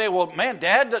 they're going to say, well, man,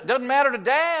 Dad, doesn't matter to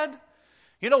Dad.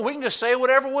 We can just say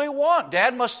whatever we want.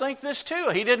 Dad must think this too.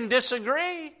 He didn't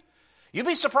disagree. You'd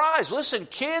be surprised. Listen,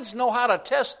 kids know how to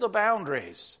test the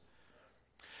boundaries.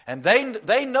 And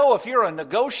they know if you're a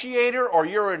negotiator or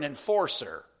you're an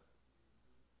enforcer.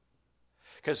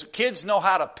 Because kids know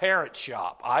how to parent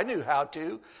shop. I knew how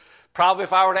to. Probably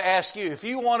if I were to ask you, if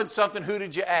you wanted something, who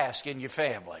did you ask in your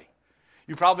family?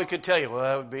 You probably could tell you,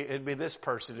 well, it'd be this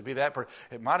person, it'd be that person.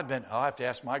 It might have been, I have to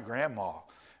ask my grandma.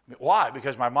 Why?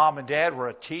 Because my mom and dad were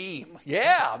a team.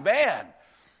 Yeah, man.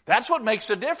 That's what makes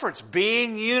a difference.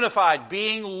 Being unified,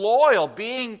 being loyal,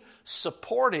 being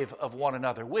supportive of one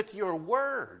another with your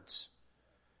words.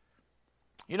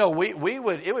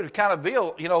 it would kind of be,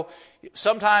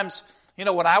 sometimes,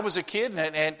 when I was a kid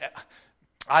and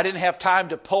I didn't have time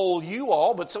to poll you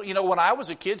all, but so, when I was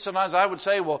a kid, sometimes I would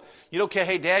say, well, okay,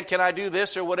 hey, Dad, can I do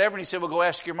this or whatever? And he said, well, go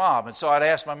ask your mom. And so I'd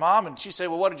ask my mom, and she'd say,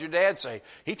 well, what did your dad say?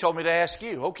 He told me to ask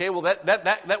you. Okay, well,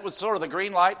 that was sort of the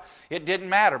green light. It didn't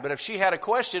matter. But if she had a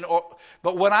question,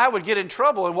 but when I would get in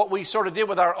trouble, and what we sort of did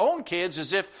with our own kids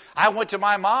is if I went to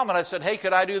my mom and I said, hey,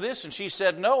 could I do this? And she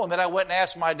said no. And then I went and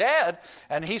asked my dad,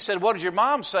 and he said, what did your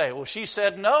mom say? Well, she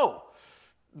said no.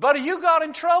 Buddy, you got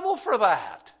in trouble for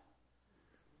that.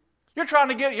 You're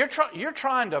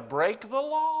trying to break the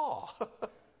law.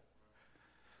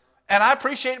 And I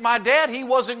appreciate my dad. He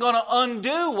wasn't going to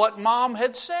undo what mom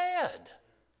had said.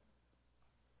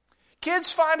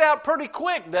 Kids find out pretty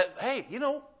quick that, hey,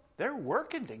 they're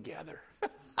working together.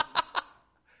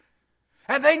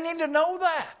 And they need to know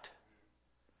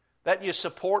that you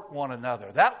support one another.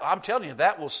 That, I'm telling you,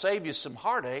 that will save you some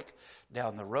heartache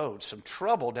down the road, some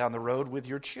trouble down the road with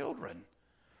your children.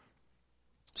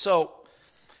 So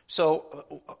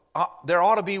there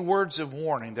ought to be words of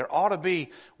warning. There ought to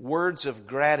be words of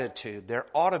gratitude. There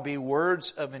ought to be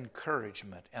words of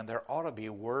encouragement. And there ought to be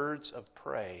words of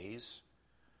praise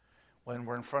when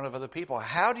we're in front of other people.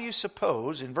 How do you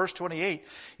suppose, in verse 28,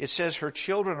 it says her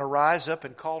children arise up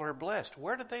and call her blessed.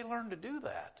 Where did they learn to do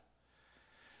that?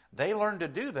 They learned to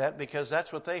do that because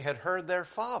that's what they had heard their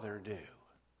father do.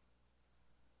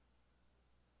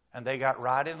 And they got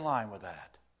right in line with that.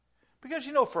 Because,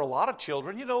 for a lot of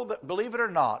children, that, believe it or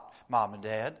not, Mom and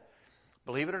Dad,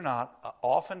 believe it or not,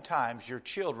 oftentimes your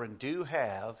children do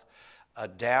have a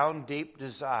down deep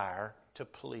desire to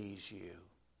please you.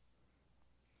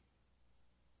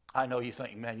 I know you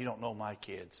think, man, you don't know my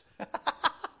kids.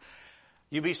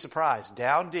 You'd be surprised.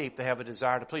 Down deep, they have a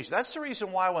desire to please you. That's the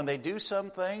reason why when they do some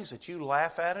things that you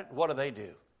laugh at it, what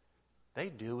do? They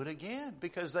do it again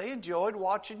because they enjoyed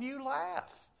watching you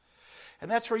laugh. And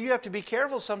that's where you have to be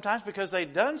careful sometimes because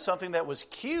they've done something that was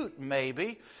cute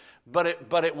maybe, but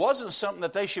it wasn't something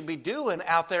that they should be doing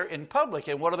out there in public.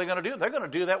 And what are they going to do? They're going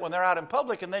to do that when they're out in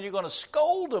public, and then you're going to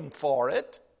scold them for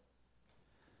it.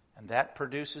 And that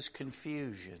produces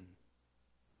confusion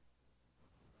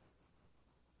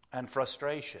and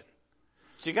frustration.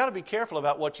 So you got to be careful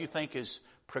about what you think is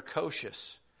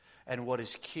precocious and what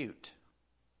is cute,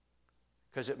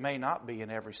 because it may not be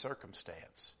in every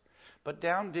circumstance. But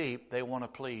down deep, they want to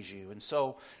please you. And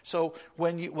so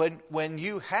when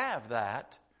you have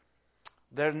that,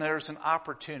 then there's an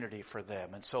opportunity for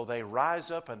them. And so they rise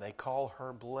up and they call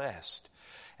her blessed.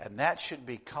 And that should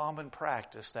be common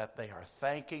practice, that they are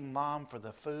thanking Mom for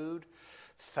the food,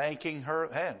 thanking her.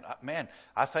 Man,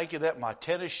 I thank you that my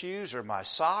tennis shoes or my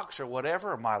socks or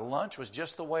whatever, or my lunch was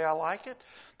just the way I like it.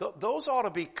 Those ought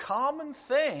to be common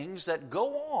things that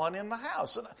go on in the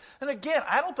house. And again,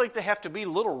 I don't think they have to be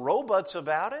little robots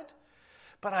about it.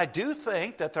 But I do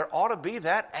think that there ought to be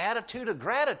that attitude of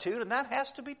gratitude, and that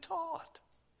has to be taught.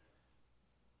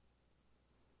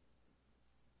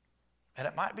 And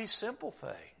it might be simple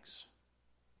things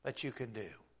that you can do.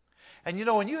 And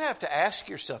and you have to ask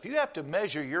yourself, you have to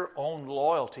measure your own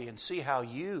loyalty and see how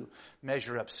you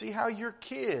measure up. See how your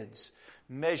kids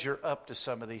measure up to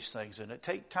some of these things. And it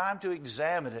takes time to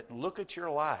examine it and look at your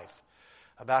life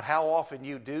about how often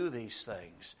you do these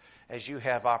things as you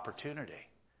have opportunity.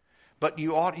 But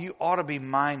you ought to be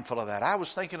mindful of that. I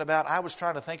was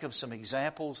trying to think of some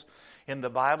examples in the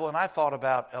Bible, and I thought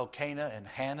about Elkanah and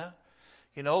Hannah.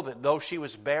 That though she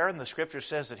was barren, the Scripture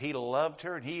says that he loved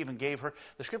her, and he even gave her,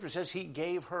 the Scripture says he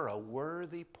gave her a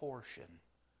worthy portion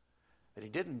that he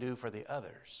didn't do for the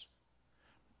others.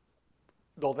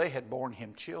 Though they had borne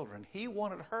him children, he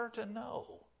wanted her to know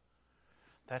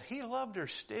that he loved her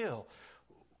still.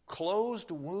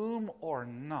 Closed womb or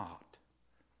not,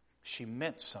 she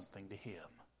meant something to him.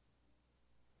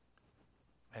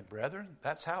 And brethren,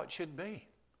 that's how it should be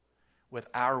with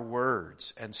our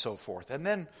words and so forth. And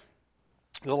then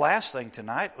the last thing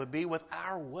tonight would be with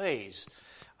our ways.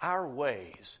 Our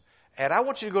ways. And I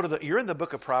want you to go you're in the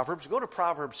book of Proverbs. Go to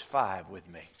Proverbs 5 with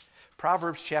me.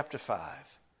 Proverbs chapter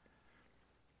 5.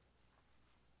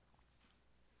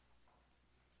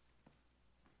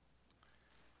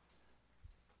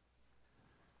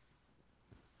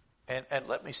 And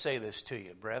let me say this to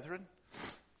you, brethren.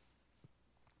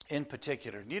 In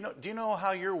particular, do you know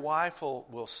how your wife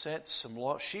will sense some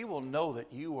loyalty? She will know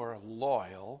that you are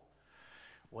loyal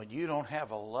when you don't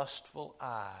have a lustful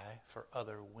eye for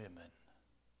other women.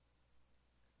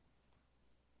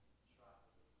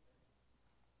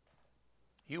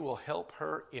 You will help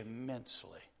her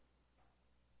immensely.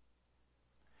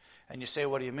 And you say,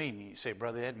 what do you mean? You say,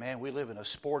 Brother Ed, man, we live in a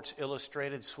Sports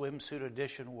Illustrated swimsuit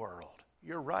edition world.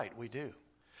 You're right, we do.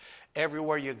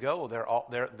 Everywhere you go,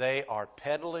 they are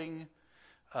peddling.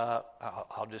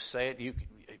 I'll just say it.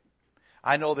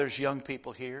 I know there's young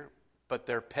people here, but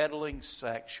they're peddling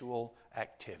sexual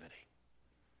activity.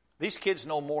 These kids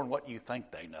know more than what you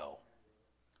think they know.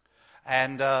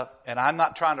 And I'm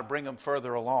not trying to bring them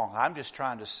further along. I'm just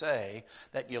trying to say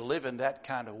that you live in that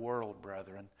kind of world,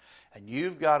 brethren. And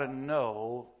you've got to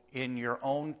know in your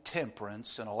own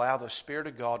temperance and allow the Spirit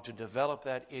of God to develop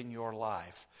that in your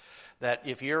life. That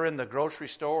if you're in the grocery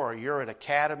store or you're at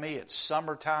academy, it's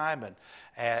summertime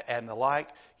and the like,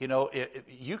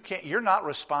 you're not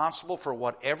responsible for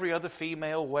what every other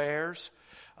female wears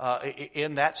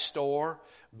in that store.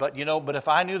 But if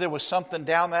I knew there was something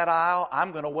down that aisle,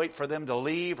 I'm going to wait for them to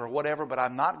leave or whatever, but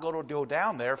I'm not going to go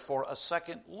down there for a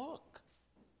second look.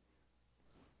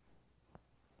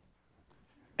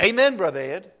 Amen, Brother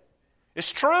Ed.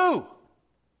 It's true.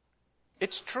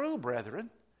 It's true, brethren.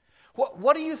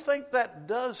 What do you think that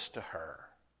does to her?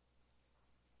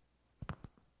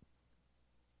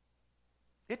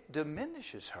 It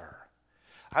diminishes her.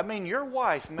 I mean, your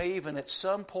wife may even at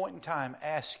some point in time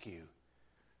ask you,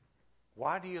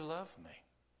 why do you love me?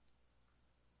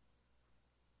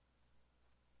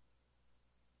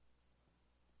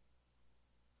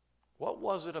 What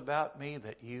was it about me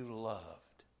that you loved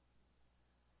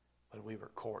when we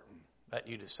were courting, that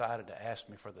you decided to ask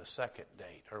me for the second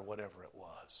date or whatever it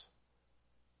was?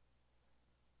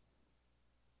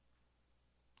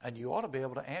 And you ought to be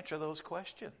able to answer those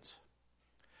questions.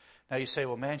 Now you say,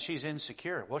 well, man, she's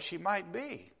insecure. Well, she might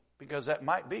be. Because I'm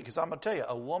going to tell you,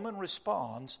 a woman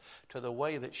responds to the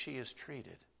way that she is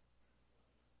treated.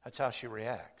 That's how she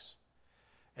reacts.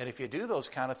 And if you do those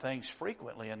kind of things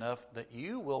frequently enough, that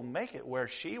you will make it where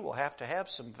she will have to have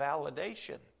some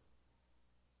validation.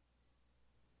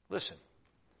 Listen,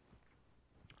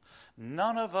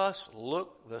 none of us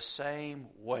look the same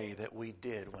way that we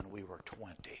did when we were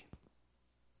 20.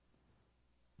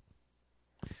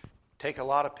 Take a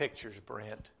lot of pictures,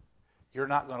 Brent. You're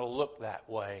not going to look that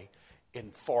way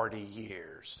in 40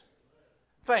 years.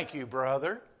 Thank you,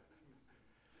 brother.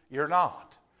 You're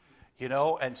not.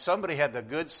 And somebody had the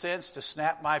good sense to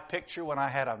snap my picture when I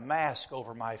had a mask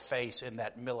over my face in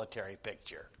that military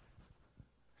picture.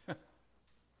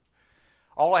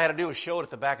 All I had to do was show it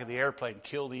at the back of the airplane,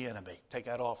 kill the enemy, take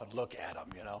that off and look at them,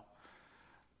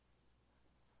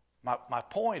 My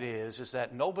point is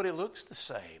that nobody looks the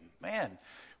same. Man,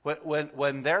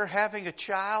 when they're having a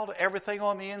child, everything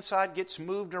on the inside gets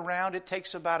moved around. It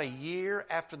takes about a year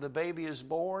after the baby is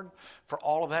born for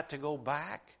all of that to go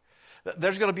back.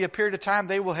 There's going to be a period of time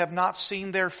they will have not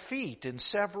seen their feet in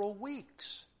several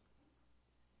weeks.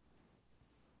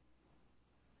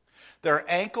 Their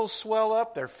ankles swell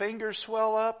up, their fingers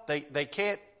swell up. They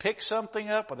can't pick something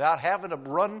up without having to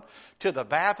run to the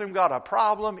bathroom, got a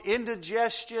problem,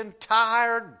 indigestion,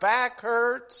 tired, back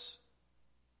hurts.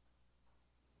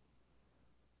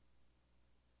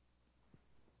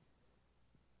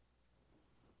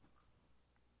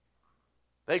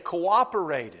 They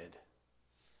cooperated.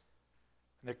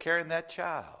 They're carrying that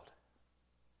child.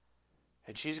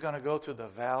 And she's going to go through the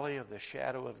valley of the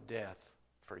shadow of death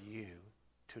for you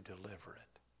to deliver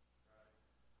it.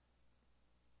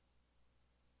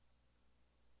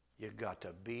 You've got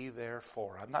to be there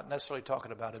for her. I'm not necessarily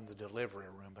talking about in the delivery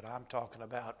room, but I'm talking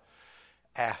about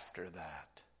after that.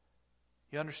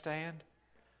 You understand?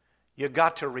 You've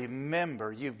got to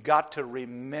remember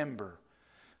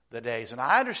the days. And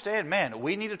I understand, man,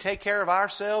 we need to take care of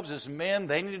ourselves as men.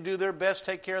 They need to do their best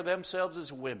to take care of themselves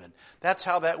as women. That's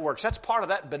how that works. That's part of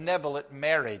that benevolent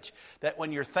marriage, that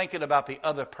when you're thinking about the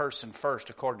other person first,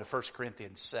 according to 1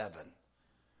 Corinthians 7.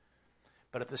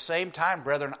 But at the same time,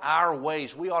 brethren, our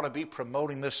ways, we ought to be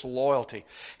promoting this loyalty.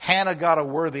 Hannah got a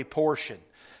worthy portion.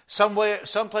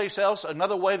 Someplace else,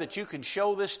 another way that you can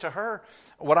show this to her,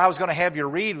 what I was going to have you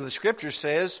read, the Scripture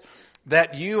says,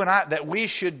 that you and I, that we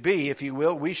should be, if you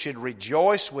will, we should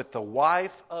rejoice with the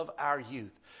wife of our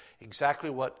youth.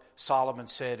 Exactly what Solomon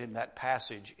said in that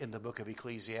passage in the book of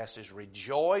Ecclesiastes.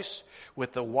 Rejoice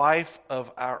with the wife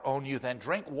of our own youth and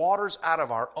drink waters out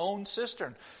of our own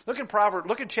cistern. Look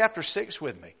in chapter 6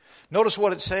 with me. Notice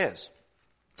what it says.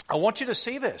 I want you to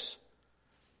see this.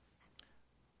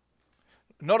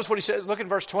 Notice what he says. Look at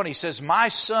verse 20. He says, my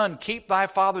son, keep thy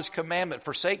father's commandment.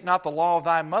 Forsake not the law of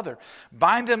thy mother.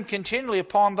 Bind them continually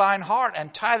upon thine heart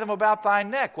and tie them about thy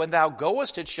neck. When thou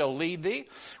goest, it shall lead thee.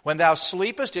 When thou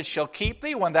sleepest, it shall keep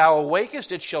thee. When thou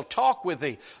awakest, it shall talk with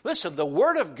thee. Listen, the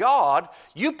Word of God,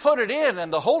 you put it in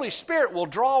and the Holy Spirit will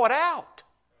draw it out.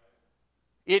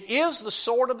 It is the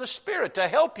sword of the Spirit to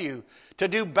help you to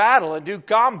do battle and do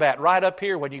combat right up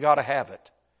here when you got to have it.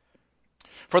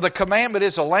 For the commandment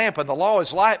is a lamp, and the law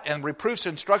is light, and reproofs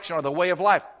and instruction are the way of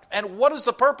life. And what is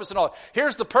the purpose in all?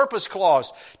 Here's the purpose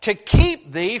clause. To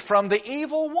keep thee from the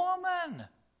evil woman.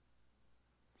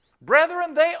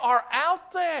 Brethren, they are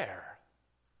out there.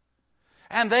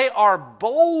 And they are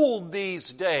bold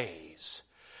these days.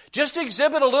 Just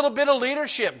exhibit a little bit of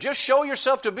leadership. Just show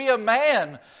yourself to be a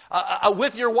man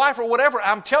with your wife or whatever.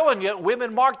 I'm telling you,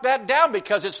 women mark that down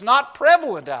because it's not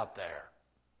prevalent out there.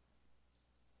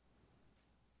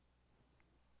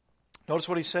 Notice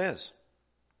what he says.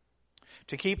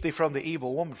 To keep thee from the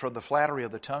evil woman, from the flattery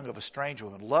of the tongue of a strange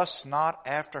woman. Lust not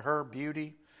after her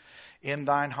beauty in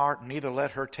thine heart, neither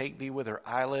let her take thee with her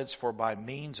eyelids, for by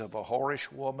means of a whorish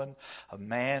woman a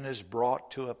man is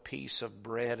brought to a piece of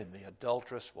bread, and the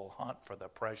adulteress will hunt for the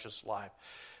precious life.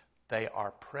 They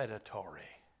are predatory.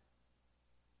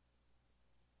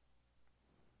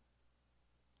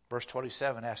 Verse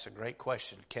 27 asks a great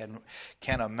question.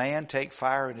 Can a man take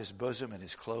fire in his bosom and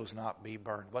his clothes not be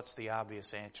burned? What's the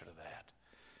obvious answer to that?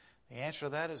 The answer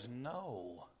to that is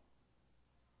no.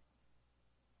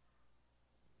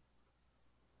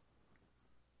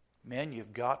 Men,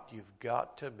 you've got to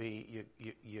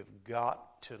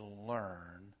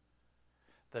learn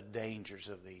the dangers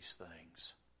of these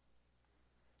things.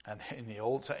 And in the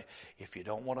old saying, if you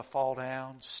don't want to fall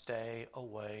down, stay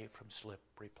away from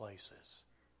slippery places.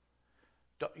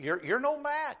 You're no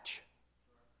match.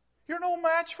 You're no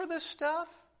match for this stuff.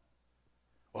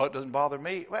 Well, it doesn't bother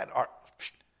me.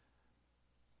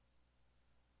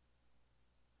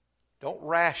 Don't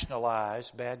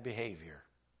rationalize bad behavior.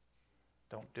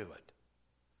 Don't do it.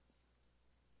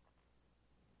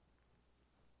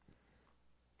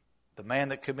 The man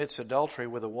that commits adultery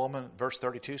with a woman, verse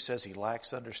 32 says he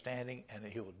lacks understanding, and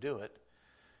he will do it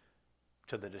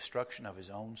to the destruction of his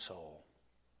own soul.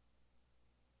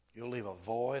 You'll leave a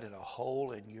void and a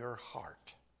hole in your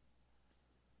heart.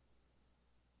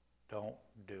 Don't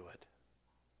do it.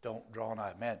 Don't draw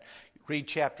nigh. Man, read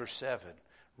chapter 7.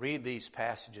 Read these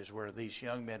passages where these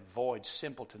young men,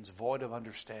 simpletons, void of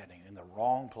understanding, in the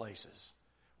wrong places,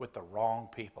 with the wrong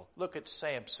people. Look at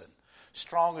Samson,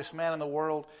 strongest man in the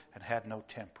world, and had no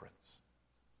temperance.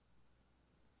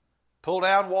 Pulled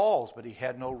down walls, but he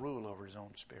had no rule over his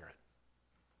own spirit.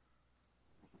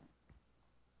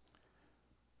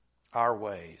 Our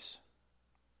ways.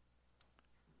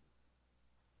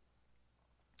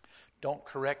 Don't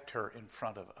correct her in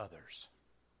front of others.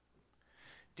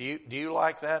 Do you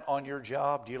like that on your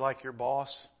job? Do you like your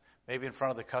boss? Maybe in front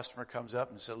of the customer comes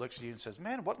up and looks at you and says,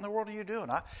 "Man, what in the world are you doing?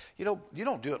 You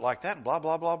don't do it like that," and blah,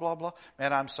 blah, blah, blah, blah.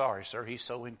 "Man, I'm sorry, sir. He's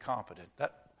so incompetent."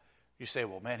 You say,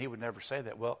 "Well, man, he would never say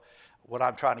that." Well, what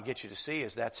I'm trying to get you to see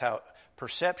is that's how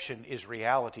perception is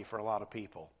reality for a lot of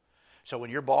people. So when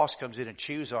your boss comes in and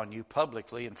chews on you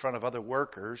publicly in front of other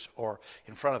workers or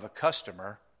in front of a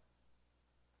customer,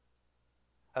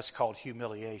 that's called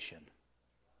humiliation.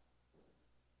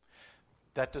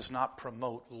 That does not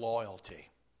promote loyalty.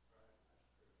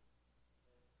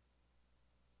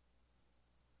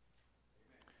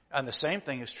 And the same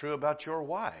thing is true about your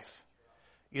wife.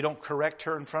 You don't correct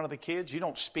her in front of the kids. You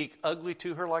don't speak ugly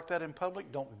to her like that in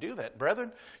public. Don't do that.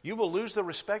 Brethren, you will lose the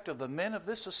respect of the men of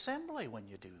this assembly when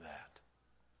you do that.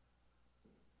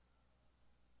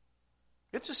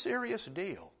 It's a serious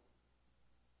deal.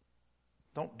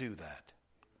 Don't do that.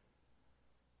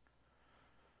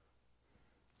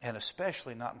 And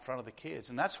especially not in front of the kids.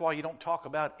 And that's why you don't talk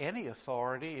about any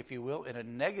authority, if you will, in a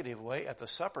negative way at the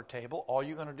supper table. All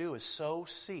you're going to do is sow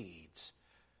seeds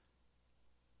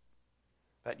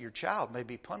that your child may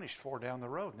be punished for down the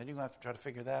road. And then you're going to have to try to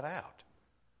figure that out.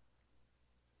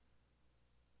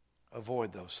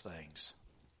 Avoid those things.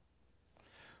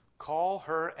 Call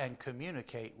her and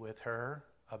communicate with her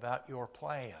about your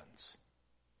plans.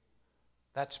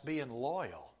 That's being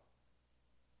loyal.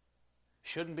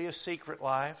 Shouldn't be a secret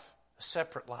life, a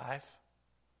separate life.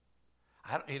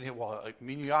 I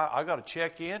got to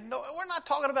check in. No, we're not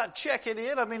talking about checking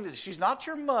in. I mean, she's not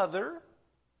your mother.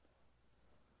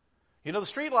 You know, the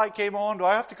street light came on. Do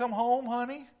I have to come home,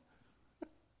 honey?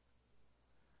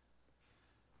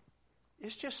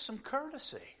 It's just some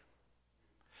courtesy.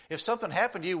 If something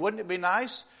happened to you, wouldn't it be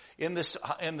nice in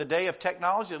the day of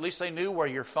technology, at least they knew where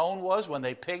your phone was when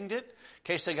they pinged it, in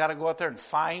case they got to go out there and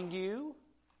find you?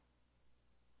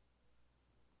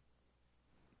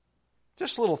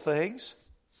 Just little things.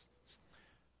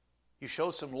 You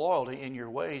show some loyalty in your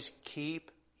ways.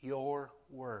 Keep your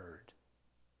word.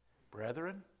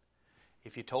 Brethren,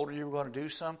 if you told her you were going to do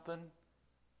something,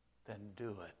 then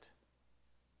do it.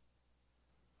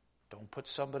 Don't put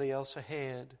somebody else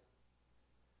ahead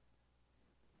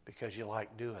because you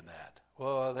like doing that.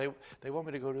 Well, they want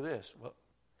me to go to this. Well,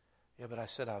 Yeah, but I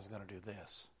said I was going to do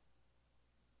this.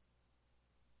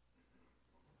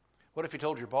 What if you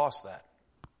told your boss that?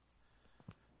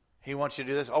 He wants you to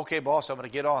do this. Okay, boss, I'm going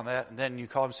to get on that. And then you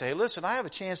call him and say, hey, listen, I have a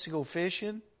chance to go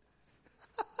fishing.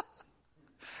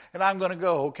 And I'm going to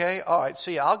go, okay? All right,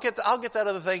 see, I'll get that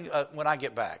other thing when I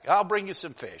get back. I'll bring you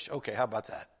some fish. Okay, how about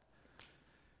that?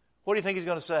 What do you think he's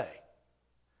going to say?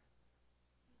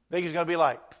 Think he's going to be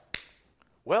like,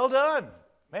 well done.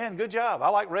 Man, good job. I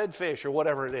like redfish or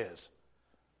whatever it is.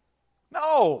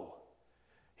 No.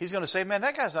 He's going to say, man,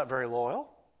 that guy's not very loyal.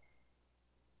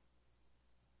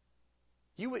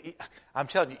 I'm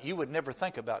telling you, you would never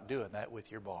think about doing that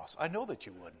with your boss. I know that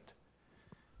you wouldn't.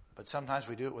 But sometimes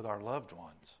we do it with our loved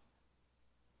ones.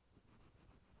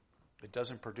 It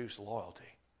doesn't produce loyalty.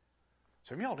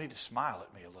 Some of y'all need to smile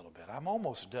at me a little bit. I'm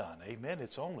almost done. Amen.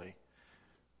 It's only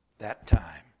that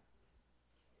time.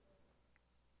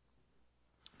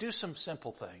 Do some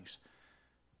simple things.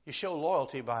 You show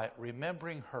loyalty by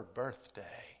remembering her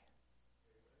birthday.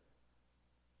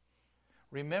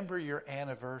 Remember your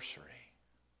anniversary.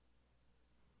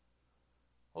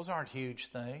 Those aren't huge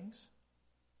things,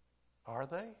 are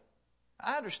they?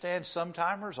 I understand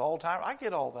sometimers, all-timers. I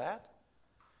get all that.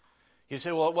 You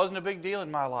say, well, it wasn't a big deal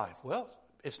in my life. Well,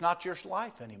 it's not your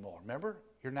life anymore. Remember?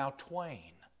 You're now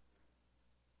twain.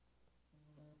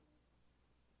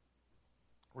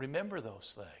 Remember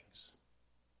those things.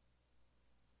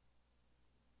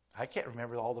 I can't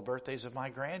remember all the birthdays of my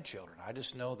grandchildren. I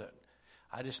just know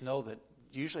that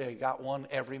usually I got one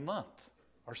every month,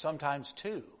 or sometimes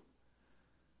two.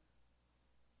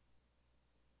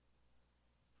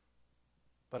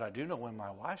 But I do know when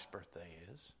my wife's birthday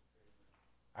is.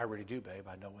 I really do, babe.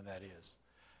 I know when that is.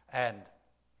 And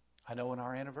I know when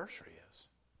our anniversary is.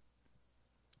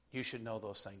 You should know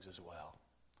those things as well.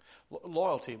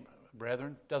 Loyalty,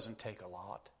 brethren, doesn't take a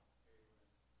lot.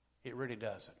 It really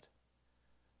doesn't.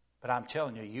 But I'm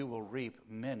telling you, you will reap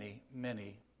many,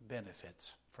 many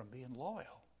benefits from being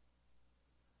loyal.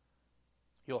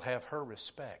 You'll have her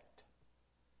respect,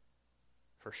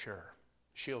 for sure.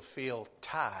 She'll feel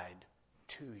tied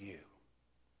to you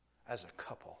as a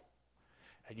couple.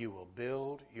 And you will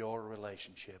build your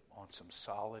relationship on some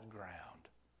solid ground,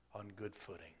 on good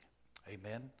footing.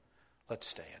 Amen? Let's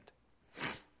stand.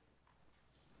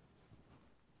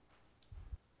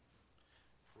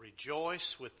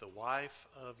 Rejoice with the wife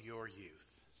of your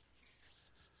youth.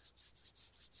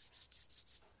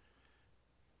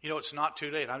 You know, it's not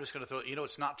too late. I'm just going to throw it. You know,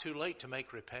 it's not too late to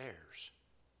make repairs.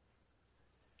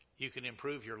 You can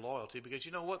improve your loyalty because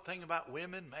you know what thing about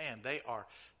women? Man, they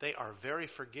are very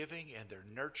forgiving and they're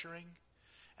nurturing.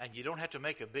 And you don't have to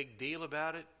make a big deal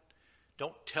about it.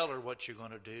 Don't tell her what you're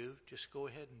going to do. Just go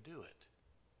ahead and do it.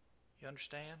 You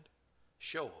understand?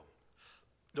 Show them.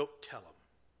 Don't tell them.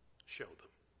 Show them.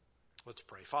 Let's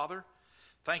pray. Father,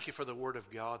 thank you for the Word of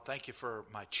God. Thank you for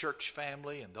my church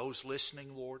family and those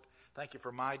listening, Lord. Thank you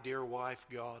for my dear wife,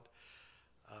 God,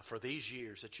 for these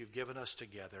years that you've given us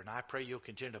together. And I pray you'll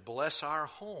continue to bless our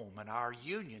home and our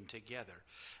union together,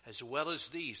 as well as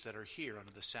these that are here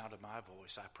under the sound of my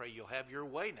voice. I pray you'll have your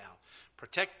way now.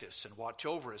 Protect us and watch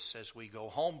over us as we go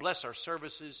home. Bless our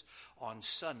services on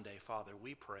Sunday, Father,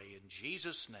 we pray in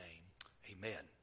Jesus' name. Amen.